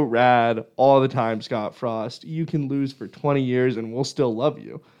so rad all the time, Scott Frost. You can lose for 20 years and we'll still love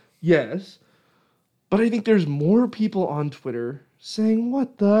you. Yes. But I think there's more people on Twitter saying,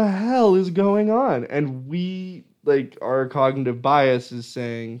 what the hell is going on? And we, like, our cognitive bias is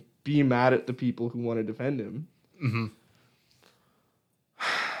saying, be mad at the people who want to defend him. Mm-hmm.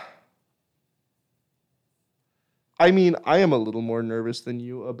 I mean, I am a little more nervous than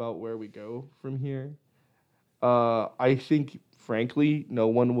you about where we go from here. I think, frankly, no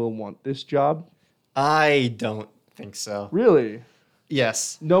one will want this job. I don't think so. Really?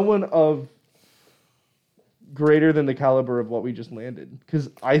 Yes. No one of greater than the caliber of what we just landed. Because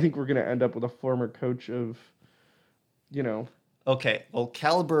I think we're going to end up with a former coach of, you know. Okay, well,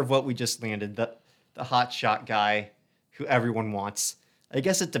 caliber of what we just landed, the hot shot guy who everyone wants. I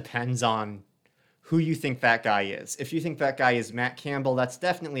guess it depends on who you think that guy is. If you think that guy is Matt Campbell, that's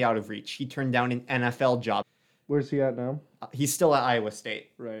definitely out of reach. He turned down an NFL job. Where's he at now? He's still at Iowa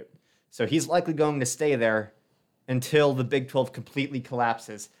State. Right. So he's likely going to stay there until the Big 12 completely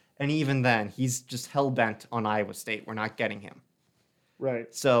collapses. And even then, he's just hell-bent on Iowa State. We're not getting him.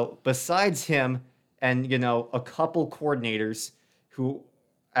 Right. So besides him and, you know, a couple coordinators who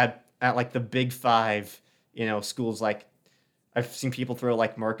at like the Big Five, you know, schools like, I've seen people throw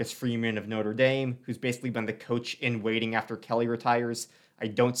like Marcus Freeman of Notre Dame, who's basically been the coach in waiting after Kelly retires. I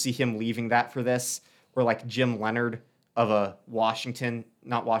don't see him leaving that for this. Or like Jim Leonard of a Wisconsin's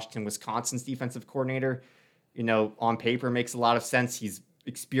defensive coordinator. You know, on paper makes a lot of sense. He's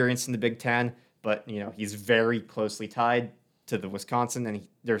experienced in the Big Ten, but, you know, he's very closely tied to the Wisconsin, and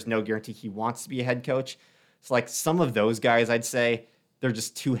there's no guarantee he wants to be a head coach. So like some of those guys, I'd say they're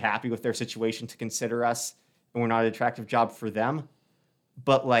just too happy with their situation to consider us, and we're not an attractive job for them.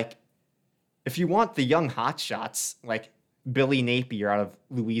 But like, if you want the young hotshots, like Billy Napier out of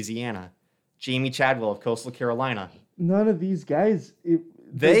Louisiana, Jamie Chadwell of Coastal Carolina, none of these guys.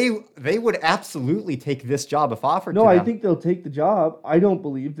 They would absolutely take this job if offered to No, them. I think they'll take the job. I don't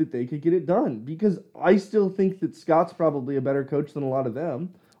believe that they could get it done because I still think that Scott's probably a better coach than a lot of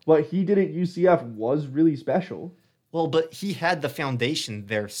them. What he did at UCF was really special. Well, but he had the foundation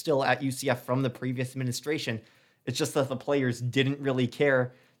there still at UCF from the previous administration. It's just that the players didn't really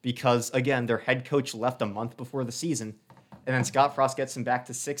care because, again, their head coach left a month before the season. And then Scott Frost gets them back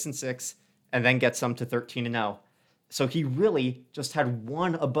to 6-6 and then gets them to 13-0. So he really just had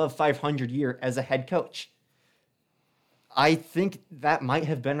one above 500 year as a head coach. I think that might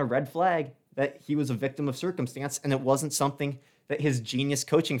have been a red flag that he was a victim of circumstance and it wasn't something that his genius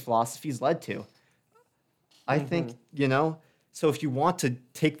coaching philosophies led to. I think, you know, so if you want to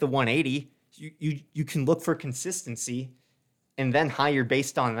take the 180, you can look for consistency and then hire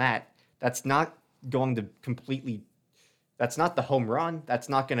based on that. That's not going to that's not the home run. That's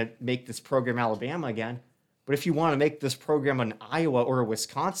not going to make this program Alabama again. But if you want to make this program an Iowa or a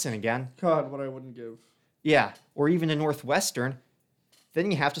Wisconsin again, God, what I wouldn't give. Yeah, or even a Northwestern,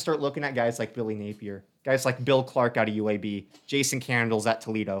 then you have to start looking at guys like Billy Napier, guys like Bill Clark out of UAB, Jason Candles at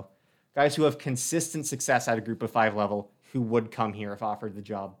Toledo, guys who have consistent success at a Group of 5 level who would come here if offered the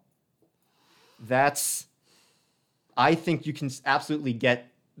job. I think you can absolutely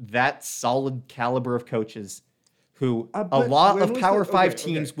get that solid caliber of coaches who a lot of Power 5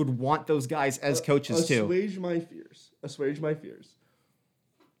 teams would want those guys as coaches too. Assuage my fears.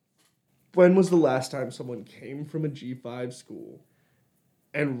 When was the last time someone came from a G5 school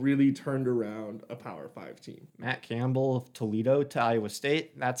and really turned around a Power 5 team? Matt Campbell of Toledo to Iowa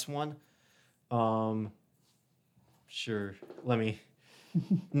State, that's one. Sure, let me...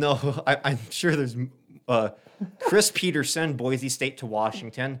 No, I'm sure there's... Chris Peterson, Boise State to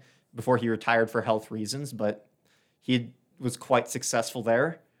Washington, before he retired for health reasons, but he was quite successful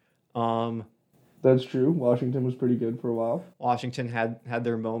there. That's true. Washington was pretty good for a while. Washington had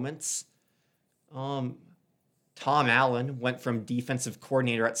their moments. Tom Allen went from defensive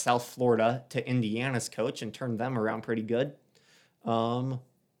coordinator at South Florida to Indiana's coach and turned them around pretty good. Who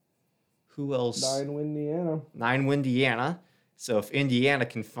else? 9-win Indiana. So if Indiana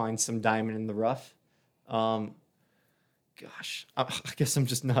can find some diamond in the rough, I guess I'm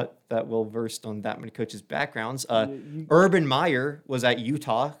just not that well versed on that many coaches' backgrounds. Urban Meyer was at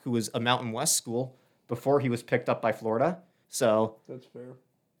Utah, who was a Mountain West school before he was picked up by Florida. So that's fair.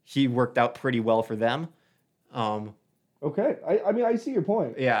 He worked out pretty well for them. Okay, I mean I see your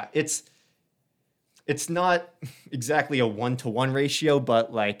point. Yeah, it's not exactly a 1-to-1 ratio,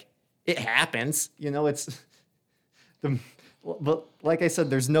 but like it happens. You know, but like I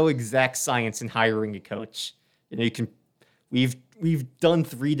said, there's no exact science in hiring a coach. You can we've done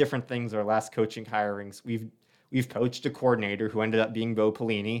 3 different things our last coaching hirings. We've coached a coordinator who ended up being Bo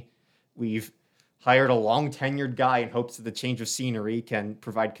Pelini. We've hired a long tenured guy in hopes that the change of scenery can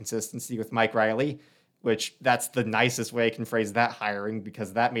provide consistency with Mike Riley, which that's the nicest way I can phrase that hiring,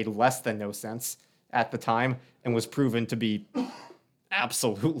 because that made less than no sense at the time and was proven to be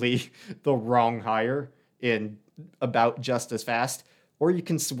absolutely the wrong hire in about just as fast. Or you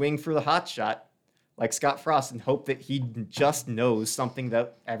can swing for the hot shot like Scott Frost and hope that he just knows something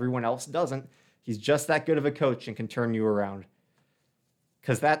that everyone else doesn't. He's just that good of a coach and can turn you around.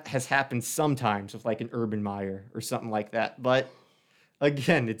 Because that has happened sometimes with like an Urban Meyer or something like that. But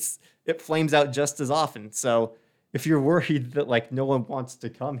again, it flames out just as often. So if you're worried that like no one wants to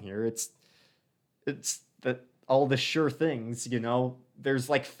come here, it's that all the sure things, there's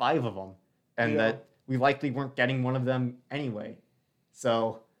like 5 of them, and that we likely weren't getting one of them anyway.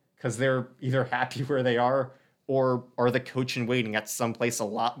 So because they're either happy where they are or are the coach in waiting at someplace a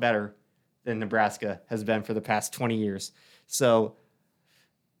lot better than Nebraska has been for the past 20 years. So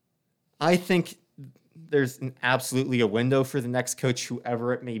I think there's absolutely a window for the next coach,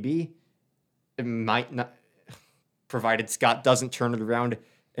 whoever it may be. It might not, provided Scott doesn't turn it around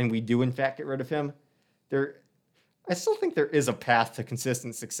and we do in fact get rid of him. I still think there is a path to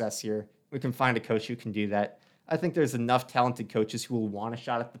consistent success here. We can find a coach who can do that. I think there's enough talented coaches who will want a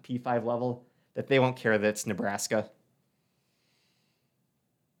shot at the P5 level that they won't care that it's Nebraska.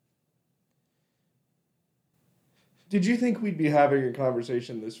 Did you think we'd be having a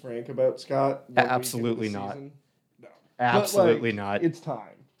conversation this frank about Scott? Absolutely not. No. Absolutely not. It's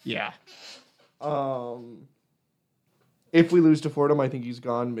time. Yeah. If we lose to Fordham, I think he's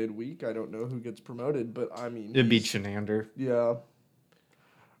gone midweek. I don't know who gets promoted, but I mean... It'd be Chenander. Yeah.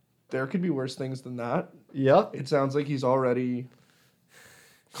 There could be worse things than that. Yep. It sounds like he's already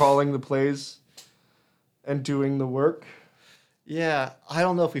calling the plays and doing the work. Yeah, I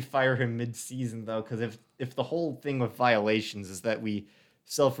don't know if we fire him mid-season, though, because if the whole thing with violations is that we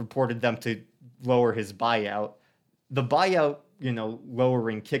self-reported them to lower his buyout, the buyout,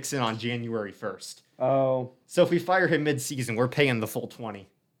 lowering kicks in on January 1st. Oh. So if we fire him mid-season, we're paying the full 20.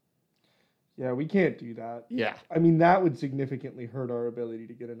 Yeah, we can't do that. Yeah. I mean, that would significantly hurt our ability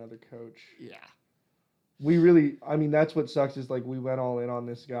to get another coach. Yeah. That's what sucks is, like, we went all in on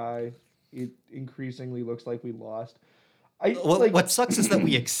this guy. It increasingly looks like we lost. What sucks is that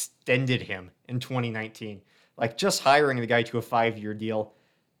we extended him in 2019. Like, just hiring the guy to a 5-year deal,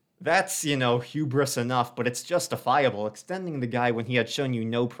 that's, hubris enough, but it's justifiable. Extending the guy when he had shown you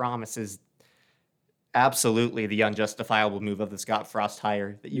no promise is absolutely the unjustifiable move of the Scott Frost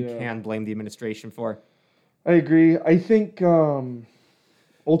hire that you can blame the administration for. I agree. I think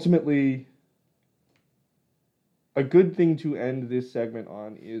ultimately a good thing to end this segment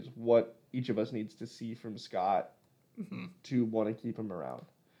on is what each of us needs to see from Scott to want to keep him around.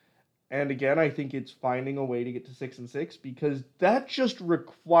 And again, I think it's finding a way to get to 6-6 because that just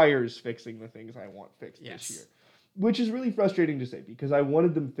requires fixing the things I want fixed this year, which is really frustrating to say because I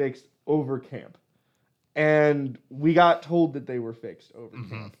wanted them fixed over camp. And we got told that they were fixed over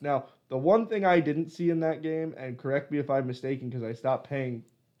camp. Now, the one thing I didn't see in that game, and correct me if I'm mistaken because I stopped paying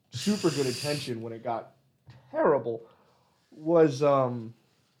super good attention when it got terrible, was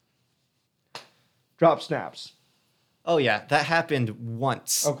drop snaps. Oh, yeah. That happened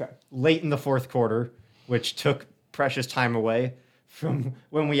once. Okay. Late in the fourth quarter, which took precious time away from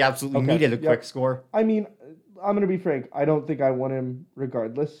when we absolutely needed a quick score. I mean, I'm going to be frank. I don't think I want him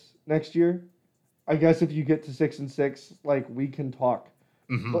regardless next year. I guess if you get to 6-6, like, we can talk.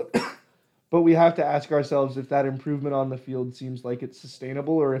 But we have to ask ourselves if that improvement on the field seems like it's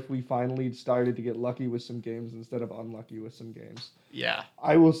sustainable or if we finally started to get lucky with some games instead of unlucky with some games. Yeah.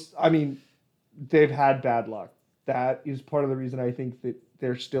 They've had bad luck. That is part of the reason I think that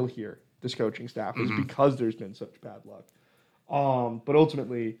they're still here, this coaching staff, is because there's been such bad luck. But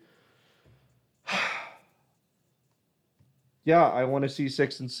ultimately, yeah, I want to see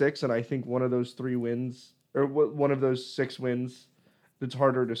 6-6, and I think one of those 3 wins, or one of those 6 wins that's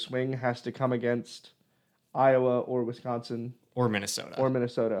harder to swing has to come against Iowa or Wisconsin. Or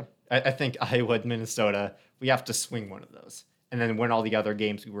Minnesota. I think Iowa and Minnesota, we have to swing one of those. And then win all the other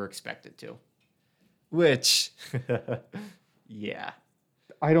games we were expected to. Which, yeah.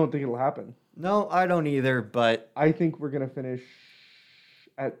 I don't think it'll happen. No, I don't either, but... I think we're going to finish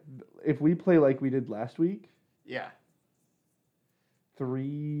if we play like we did last week... Yeah.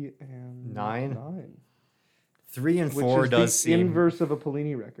 3-9. 3-4 does seem... the inverse of a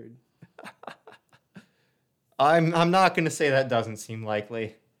Pelini record. I'm not going to say that doesn't seem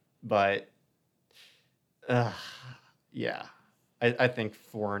likely, but... yeah. I think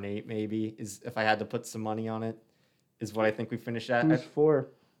 4-8 maybe is, if I had to put some money on it, is what I think we finish at. Who's 4?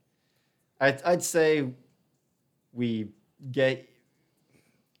 I'd say we get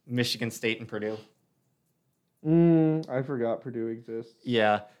Michigan State and Purdue. I forgot Purdue exists.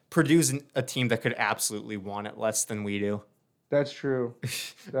 Yeah, Purdue's a team that could absolutely want it less than we do. That's true.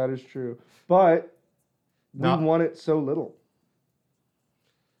 That is true. But we want it so little.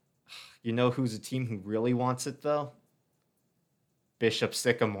 You know who's a team who really wants it, though? Bishop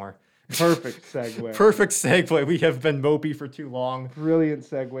Sycamore. Perfect segue. Perfect segue. We have been mopey for too long. Brilliant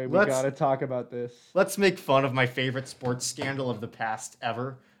segue. We got to talk about this. Let's make fun of my favorite sports scandal of the past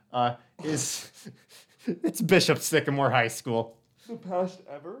ever. It's Bishop Sycamore High School. The past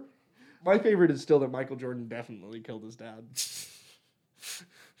ever? My favorite is still that Michael Jordan definitely killed his dad.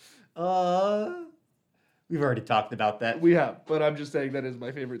 We've already talked about that. We have, but I'm just saying that is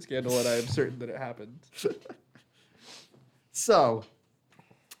my favorite scandal, and I am certain that it happened. So,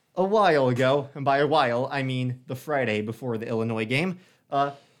 a while ago, and by a while, I mean the Friday before the Illinois game,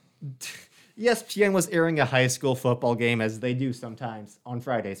 ESPN was airing a high school football game, as they do sometimes on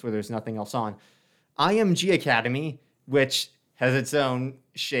Fridays where there's nothing else on. IMG Academy, which has its own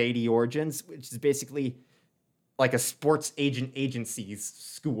shady origins, which is basically like a sports agent agency's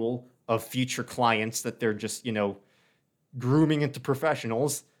school of future clients that they're just, grooming into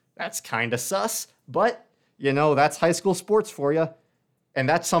professionals. That's kind of sus, but, that's high school sports for you. And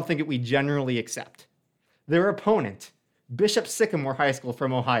that's something that we generally accept. Their opponent, Bishop Sycamore High School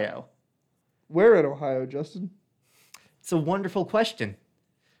from Ohio. Where in Ohio, Justin? It's a wonderful question.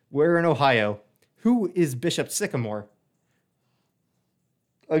 Where in Ohio? Who is Bishop Sycamore?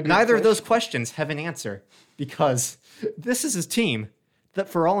 Neither of those questions have an answer, because this is a team that,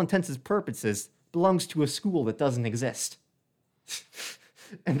 for all intents and purposes, belongs to a school that doesn't exist.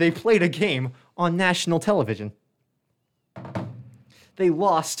 And they played a game on national television. They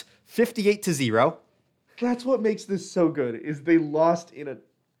lost 58-0. That's what makes this so good, is they lost in a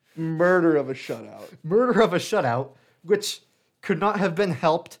murder of a shutout. Murder of a shutout, which could not have been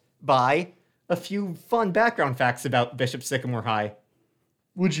helped by a few fun background facts about Bishop Sycamore High.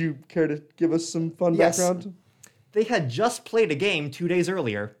 Would you care to give us some fun background? They had just played a game 2 days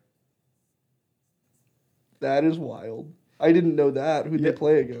earlier. That is wild. I didn't know that. Who'd they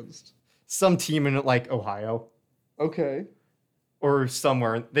play against? Some team in, Ohio. Okay. Or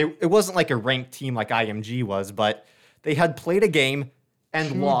somewhere. It wasn't like a ranked team like IMG was, but they had played a game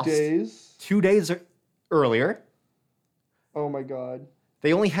and lost 2 days earlier. Oh my God.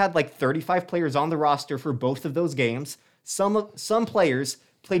 They only had 35 players on the roster for both of those games. Some players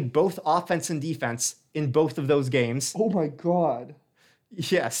played both offense and defense in both of those games. Oh my God.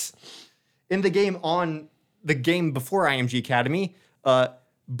 Yes. In the game before IMG Academy,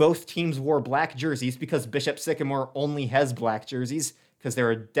 both teams wore black jerseys because Bishop Sycamore only has black jerseys because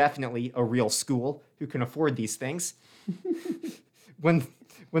they're definitely a real school who can afford these things. When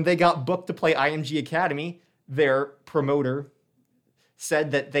they got booked to play IMG Academy, their promoter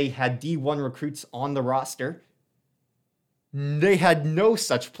said that they had D1 recruits on the roster. They had no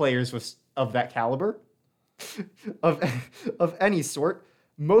such players of that caliber, of any sort.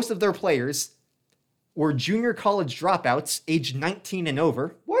 Most of their players were junior college dropouts aged 19 and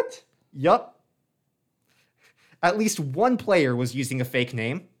over. What? Yup. At least one player was using a fake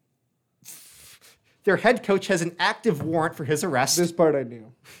name. Their head coach has an active warrant for his arrest. This part I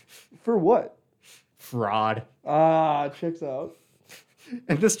knew. For what? Fraud. Checks out.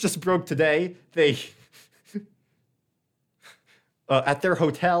 And this just broke today. They, at their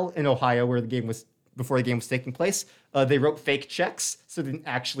hotel in Ohio before the game was taking place, they wrote fake checks, so they didn't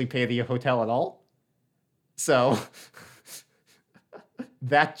actually pay the hotel at all. So,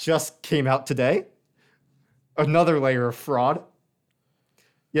 that just came out today. Another layer of fraud.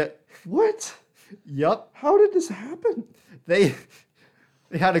 Yet, what? Yup. How did this happen? They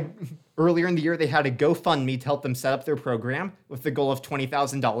had earlier in the year, they had a GoFundMe to help them set up their program with the goal of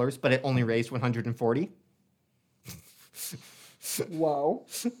 $20,000, but it only raised $140,000. Wow.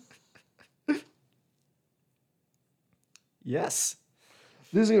 Yes.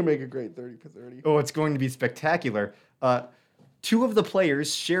 This is going to make a great 30 for 30. Oh, it's going to be spectacular. Two of the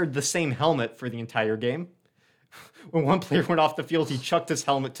players shared the same helmet for the entire game. When one player went off the field, he chucked his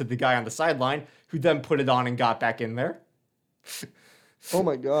helmet to the guy on the sideline, who then put it on and got back in there. Oh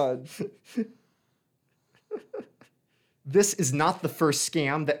my God. This is not the first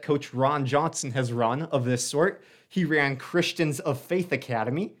scam that Coach Ron Johnson has run of this sort. He ran Christians of Faith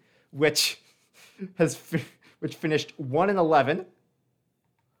Academy, which finished 1-11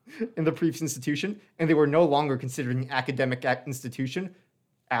 in the previous institution, and they were no longer considered an academic institution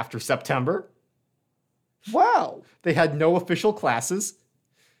after September. Wow. They had no official classes.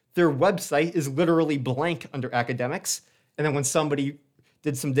 Their website is literally blank under academics. And then when somebody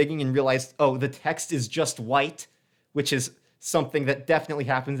did some digging and realized, oh, the text is just white, which is something that definitely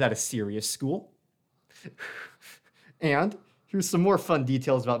happens at a serious school. And here's some more fun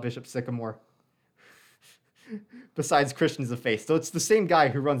details about Bishop Sycamore. Besides Christians of Faith. So it's the same guy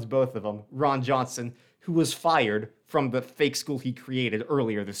who runs both of them, Ron Johnson, who was fired from the fake school he created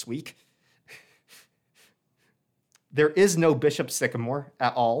earlier this week. There is no Bishop Sycamore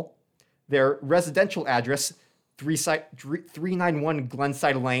at all. Their residential address, 391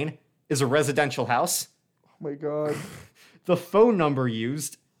 Glenside Lane, is a residential house. Oh my God. The phone number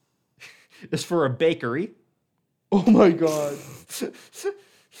used is for a bakery. Oh my God.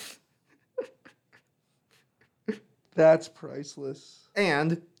 That's priceless.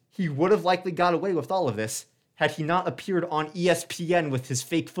 And he would have likely got away with all of this had he not appeared on ESPN with his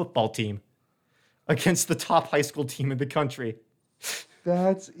fake football team against the top high school team in the country.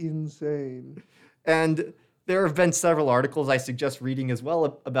 That's insane. And there have been several articles I suggest reading as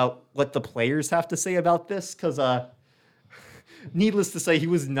well about what the players have to say about this, because needless to say, he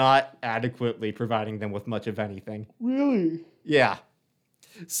was not adequately providing them with much of anything. Really? Yeah.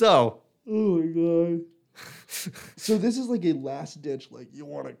 So. Oh my God. So this is like a last ditch, like, you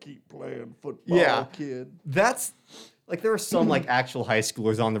want to keep playing football, kid. That's, like, there are some, like, actual high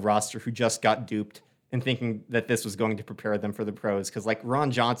schoolers on the roster who just got duped and thinking that this was going to prepare them for the pros. Because, like,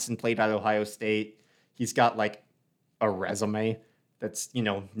 Ron Johnson played at Ohio State. He's got, like, a resume that's, you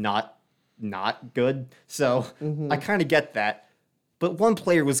know, not good. So I kind of get that. But one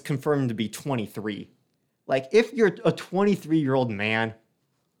player was confirmed to be 23. Like, if you're a 23-year-old man,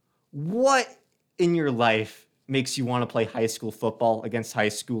 what in your life makes you want to play high school football against high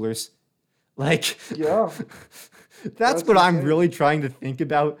schoolers? Like, Yeah. that's what I'm really trying to think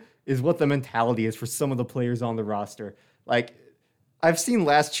about, is what the mentality is for some of the players on the roster. Like, I've seen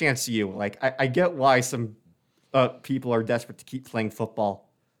Last Chance U. Like, I get why some people are desperate to keep playing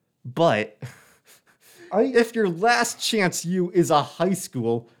football. But if your Last Chance U is a high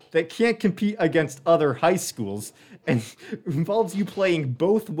school that can't compete against other high schools and involves you playing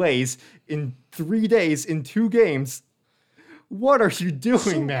both ways in 3 days in 2 games, what are you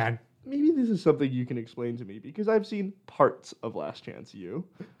doing, man? Maybe this is something you can explain to me, because I've seen parts of Last Chance U.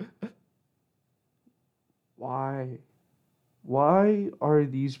 Why? Why are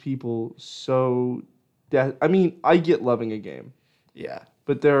these people so... I mean, I get loving a game. Yeah.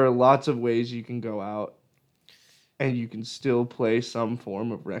 But there are lots of ways you can go out and you can still play some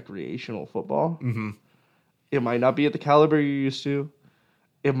form of recreational football. Mm-hmm. It might not be at the caliber you're used to.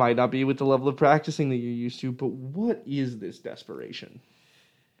 It might not be with the level of practicing that you're used to. But what is this desperation?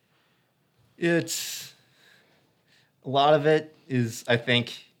 It's... A lot of it is, I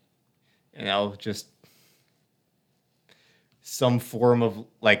think, you know, just some form of,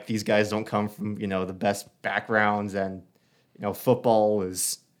 like, these guys don't come from, you know, the best backgrounds, and, you know, football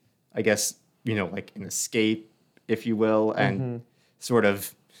is, I guess, you know, like an escape, if you will, and sort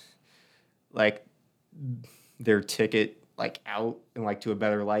of like their ticket, like, out and, like, to a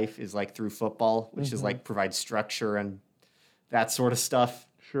better life is, like, through football, which is, like, provides structure and that sort of stuff.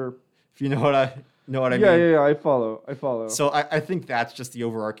 Sure. If you know what I mean. Yeah, I follow. So I think that's just the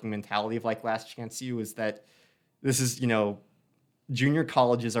overarching mentality of, like, Last Chance U, is that this is, you know, junior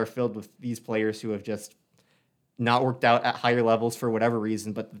colleges are filled with these players who have just not worked out at higher levels for whatever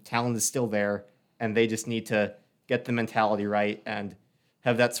reason, but the talent is still there, and they just need to get the mentality right and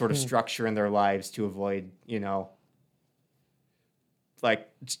have that sort of structure in their lives to avoid, you know, like,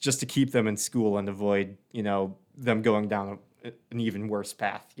 just to keep them in school and avoid, you know, them going down an even worse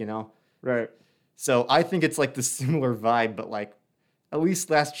path, you know? Right. So I think it's like the similar vibe, but, like, at least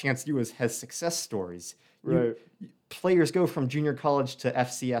Last Chance U has success stories. Right. Players go from junior college to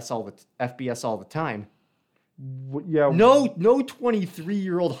FBS all the time. Yeah. No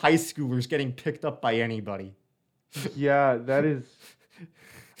 23-year-old high schoolers getting picked up by anybody. Yeah, that is...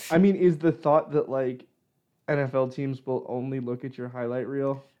 I mean, is the thought that, like, NFL teams will only look at your highlight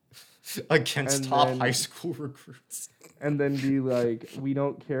reel against top high school recruits, and then be like, we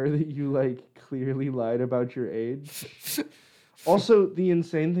don't care that you, like, clearly lied about your age? Also, the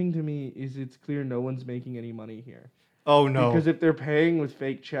insane thing to me is it's clear no one's making any money here. Oh, no. Because if they're paying with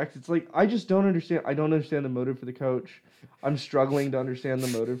fake checks, it's like, I just don't understand. I don't understand the motive for the coach. I'm struggling to understand the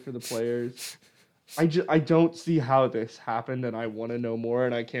motive for the players. I don't see how this happened, and I want to know more,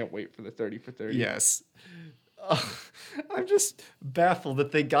 and I can't wait for the 30 for 30. Yes. I'm just baffled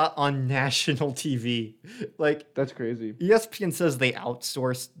that they got on national TV. Like, that's crazy. ESPN says they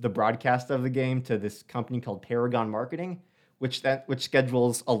outsourced the broadcast of the game to this company called Paragon Marketing, which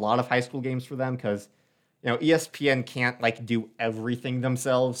schedules a lot of high school games for them, because ESPN can't like do everything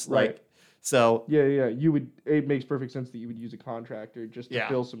themselves. Right. So Yeah. It makes perfect sense that you would use a contractor just to Yeah.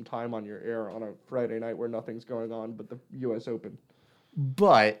 fill some time on your air on a Friday night where nothing's going on but the U.S. Open.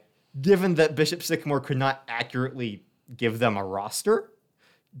 But given that Bishop Sycamore could not accurately give them a roster,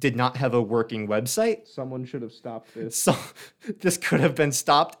 did not have a working website, Someone should have stopped this. so this could have been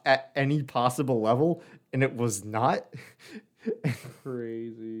stopped at any possible level, and it was not.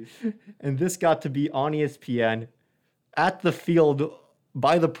 Crazy. And this got to be on ESPN at the field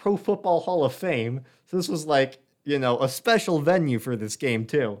by the Pro Football Hall of Fame. So this was like, a special venue for this game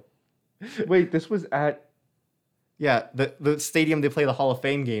too. Wait, this was at... Yeah, the stadium they play the Hall of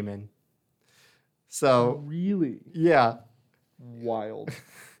Fame game in. So, Really? yeah. Wild.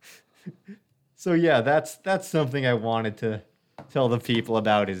 So yeah, that's something I wanted to tell the people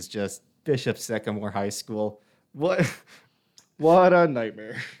about is just Bishop Sycamore High School. What What a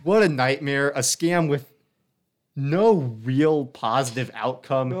nightmare. a nightmare, a scam with no real positive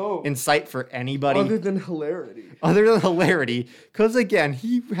outcome No. in sight for anybody Other than hilarity. because again,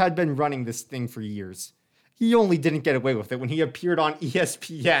 he had been running this thing for years. He only didn't get away with it when he appeared on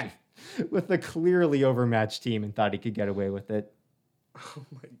ESPN with a clearly overmatched team and thought he could get away with it. Oh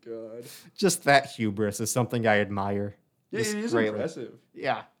my god. Just that hubris is something I admire. Yeah, Just it is greatly. impressive.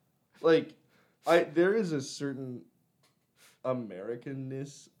 Yeah. Like, there is a certain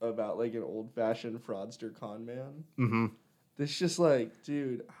Americanness about like an old-fashioned fraudster con man. Mm-hmm. That's just like,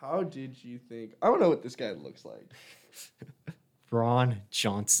 dude, how did you think? I don't know what this guy looks like. Ron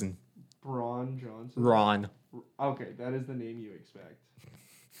Johnson. Braun Johnson. Ron. Okay, that is the name you expect.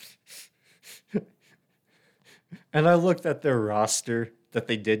 And I looked at their roster that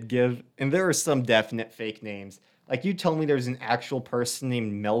they did give, and there are some definite fake names. Like, you tell me there's an actual person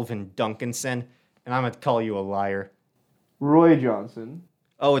named Melvin Duncanson, and I'm going to call you a liar. Roy Johnson.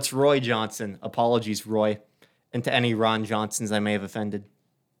 Oh, it's Roy Johnson. Apologies, Roy. And to any Ron Johnsons I may have offended.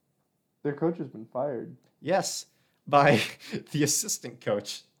 Their coach has been fired. Yes, by the assistant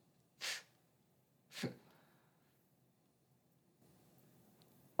coach.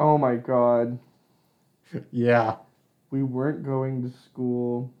 Oh my god. Yeah. We weren't going to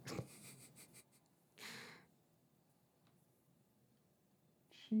school.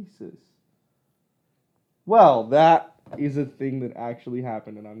 Jesus. Well, that is a thing that actually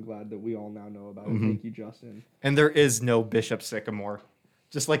happened, and I'm glad that we all now know about it. Thank you, Justin. And there is no Bishop Sycamore.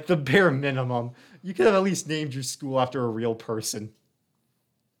 Just like the bare minimum. You could have at least named your school after a real person.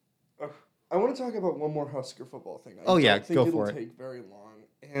 I want to talk about one more Husker football thing. I Oh, yeah, don't think go it'll for it. take very long.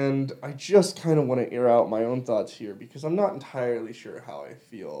 And I just kind of want to air out my own thoughts here because I'm not entirely sure how I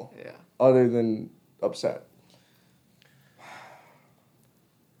feel Yeah. other than upset.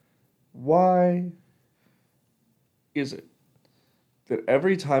 Why is it that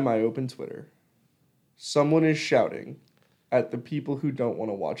every time I open Twitter, someone is shouting at the people who don't want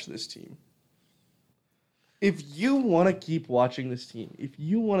to watch this team? If you want to keep watching this team, if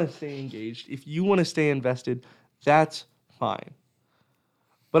you want to stay engaged, if you want to stay invested, that's fine.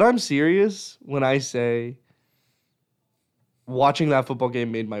 But I'm serious when I say watching that football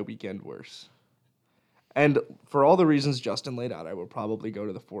game made my weekend worse. And for all the reasons Justin laid out, I would probably go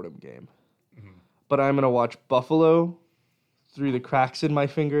to the Fordham game. Mm-hmm. But I'm going to watch Buffalo through the cracks in my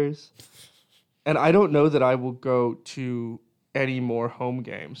fingers. And I don't know that I will go to any more home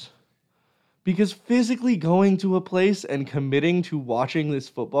games. Because physically going to a place and committing to watching this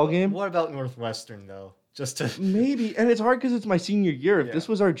football game... What about Northwestern, though? Just to... Maybe. And it's hard because it's my senior year. If Yeah. this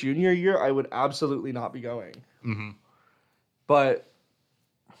was our junior year, I would absolutely not be going. Mm-hmm. But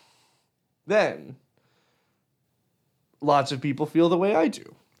then, lots of people feel the way I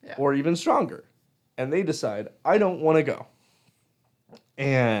do. Yeah. Or even stronger. And they decide, I don't want to go.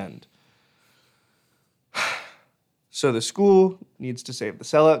 And... so the school needs to save the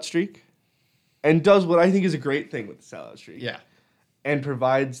sellout streak. And does what I think is a great thing with the sellout streak. Yeah. And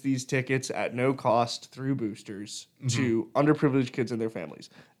provides these tickets at no cost through boosters to underprivileged kids and their families.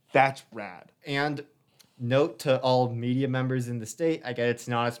 That's rad. And note to all media members in the state, I get it's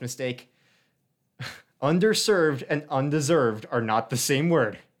an honest mistake. Underserved and undeserved are not the same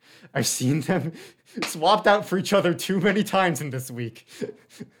word. I've seen them swapped out for each other too many times in this week.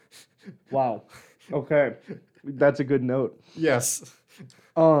 Wow. Okay. That's a good note. Yes.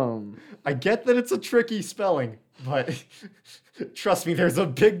 I get that it's a tricky spelling, but trust me, there's a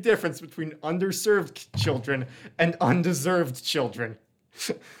big difference between underserved children and undeserved children.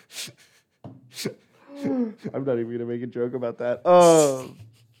 I'm not even going to make a joke about that. Oh,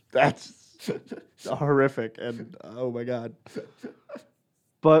 that's horrific. And oh my God.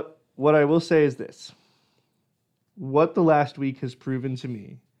 But what I will say is this. What the last week has proven to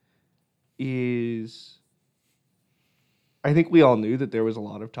me is I think we all knew that there was a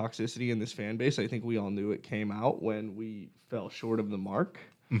lot of toxicity in this fan base. I think we all knew it came out when we fell short of the mark.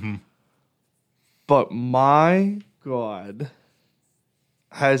 Mm-hmm. But my God,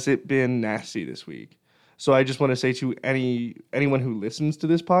 has it been nasty this week? So I just want to say to anyone who listens to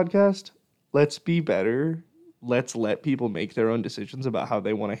this podcast, let's be better. Let's let people make their own decisions about how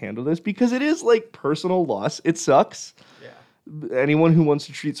they want to handle this, because it is like personal loss. It sucks. Yeah. Anyone who wants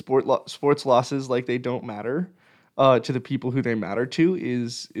to treat sports losses like they don't matter to the people who they matter to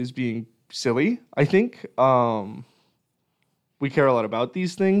is being silly, I think. We care a lot about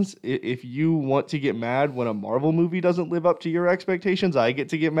these things. If you want to get mad when a Marvel movie doesn't live up to your expectations, I get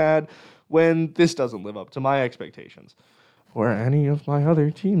to get mad when this doesn't live up to my expectations. Or any of my other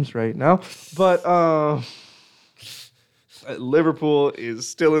teams right now. But Liverpool is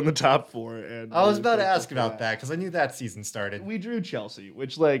still in the top 4. And I was about to ask about that because I knew that season started. We drew Chelsea,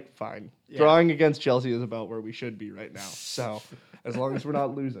 which, like, fine. Yeah. Drawing against Chelsea is about where we should be right now. So, as long as we're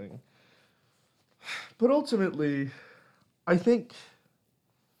not losing. But ultimately, I think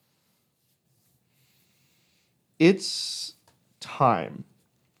it's time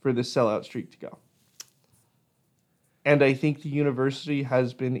for the sellout streak to go. And I think the university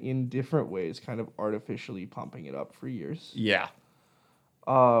has been, in different ways, kind of artificially pumping it up for years. Yeah.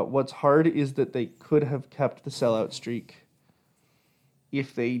 What's hard is that they could have kept the sellout streak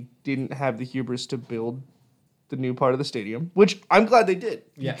if they didn't have the hubris to build the new part of the stadium, which I'm glad they did.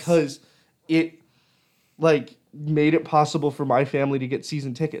 Yes. Because it, like, made it possible for my family to get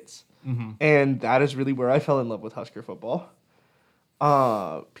season tickets. Mm-hmm. And that is really where I fell in love with Husker football.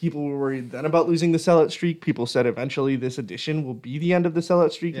 People were worried then about losing the sellout streak. People said eventually this edition will be the end of the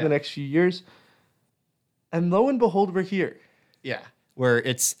sellout streak in the next few years. And lo and behold, we're here. Yeah, where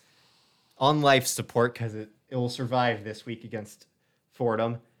it's on life support because it will survive this week against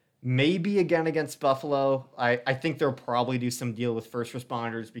Fordham. Maybe again against Buffalo. I think they'll probably do some deal with first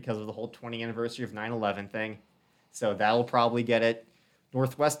responders because of the whole 20th anniversary of 9/11 thing. So that'll probably get it.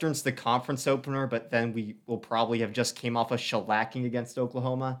 Northwestern's the conference opener, but then we will probably have just came off a shellacking against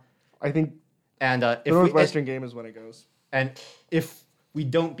Oklahoma. I think And the Northwestern game is when it goes. And if we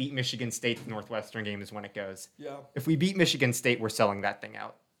don't beat Michigan State, the Northwestern game is when it goes. Yeah. If we beat Michigan State, we're selling that thing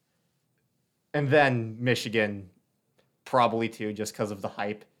out. And then Michigan, probably too, just because of the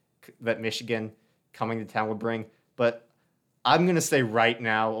hype that Michigan coming to town would bring. But I'm going to say right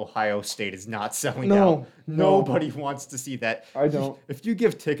now, Ohio State is not selling out. Nobody wants to see that. I don't. If you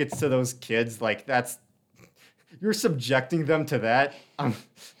give tickets to those kids, like you're subjecting them to that.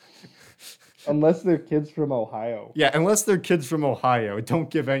 Unless they're kids from Ohio. Yeah, unless they're kids from Ohio. Don't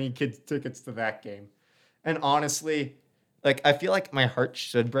give any kids tickets to that game. And honestly, like, I feel like my heart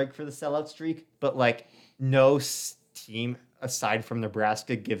should break for the sellout streak, but, like, no team aside from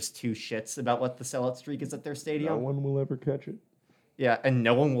Nebraska gives two shits about what the sellout streak is at their stadium. No one will ever catch it. Yeah, and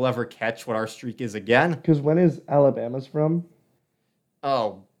no one will ever catch what our streak is again. Because when is Alabama's from?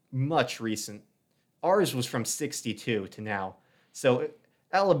 Oh, much recent. Ours was from 62 to now. So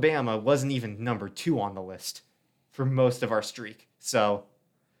Alabama wasn't even number 2 on the list for most of our streak. So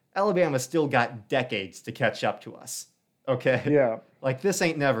Alabama still got decades to catch up to us. Okay? Yeah. Like, this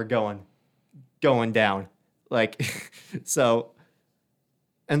ain't never going down. Like, so,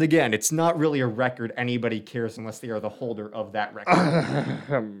 and again, it's not really a record anybody cares unless they are the holder of that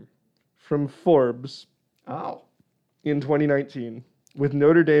record. From Forbes Oh. in 2019, with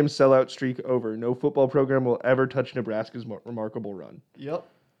Notre Dame's sellout streak over, no football program will ever touch Nebraska's remarkable run. Yep.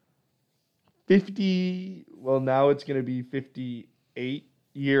 50, well, now it's going to be 58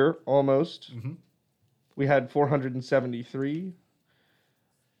 year almost. Mm-hmm. We had 473.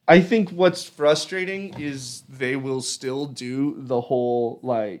 I think what's frustrating is they will still do the whole,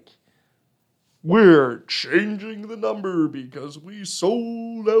 like, we're changing the number because we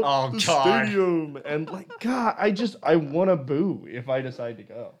sold out the stadium. And, like, God, I want to boo if I decide to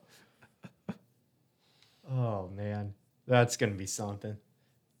go. Oh, man. That's going to be something.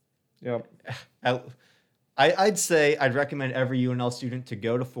 Yep. I'd say I'd recommend every UNL student to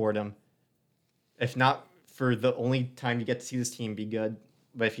go to Fordham. If not for the only time you get to see this team, be good.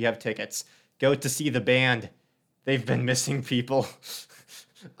 But if you have tickets, go to see the band. They've been missing people.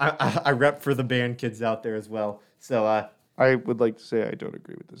 I rep for the band kids out there as well. So I would like to say I don't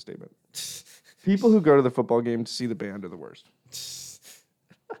agree with this statement. People who go to the football game to see the band are the worst.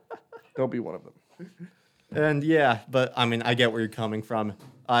 Don't be one of them. And yeah, but I mean, I get where you're coming from.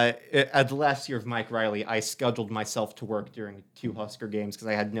 At the last year of Mike Riley, I scheduled myself to work during 2 Husker games because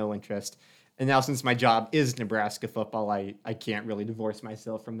I had no interest. And now since my job is Nebraska football, I can't really divorce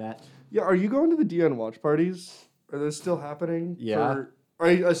myself from that. Yeah, are you going to the DN watch parties? Are those still happening? Yeah. Or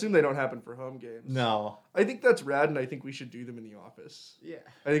I assume they don't happen for home games. No. I think that's rad, and I think we should do them in the office. Yeah.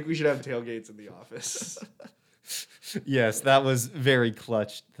 I think we should have tailgates in the office. Yes, that was very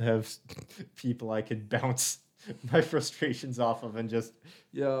clutch to have people I could bounce my frustrations off of and just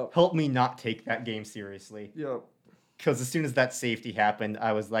Yeah. help me not take that game seriously. Yeah. Because as soon as that safety happened,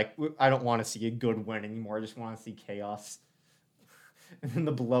 I was like, I don't want to see a good win anymore. I just want to see chaos. And then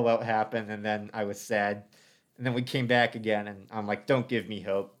the blowout happened, and then I was sad. And then we came back again, and I'm like, don't give me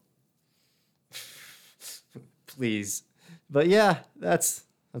hope. Please. But yeah, that's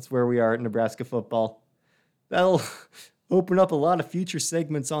where we are at Nebraska football. That'll open up a lot of future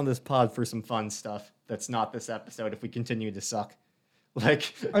segments on this pod for some fun stuff that's not this episode if we continue to suck.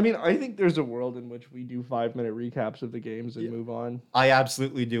 Like, I mean, I think there's a world in which we do 5-minute recaps of the games and move on. I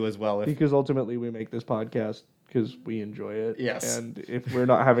absolutely do as well. Because ultimately we make this podcast because we enjoy it. Yes. And if we're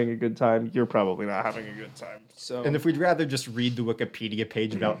not having a good time, you're probably not having a good time. So. And if we'd rather just read the Wikipedia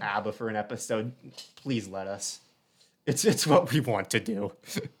page about ABBA for an episode, please let us. It's what we want to do.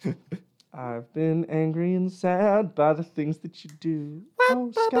 I've been angry and sad by the things that you do.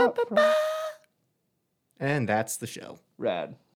 Oh, Scout Pride. And that's the show. Rad.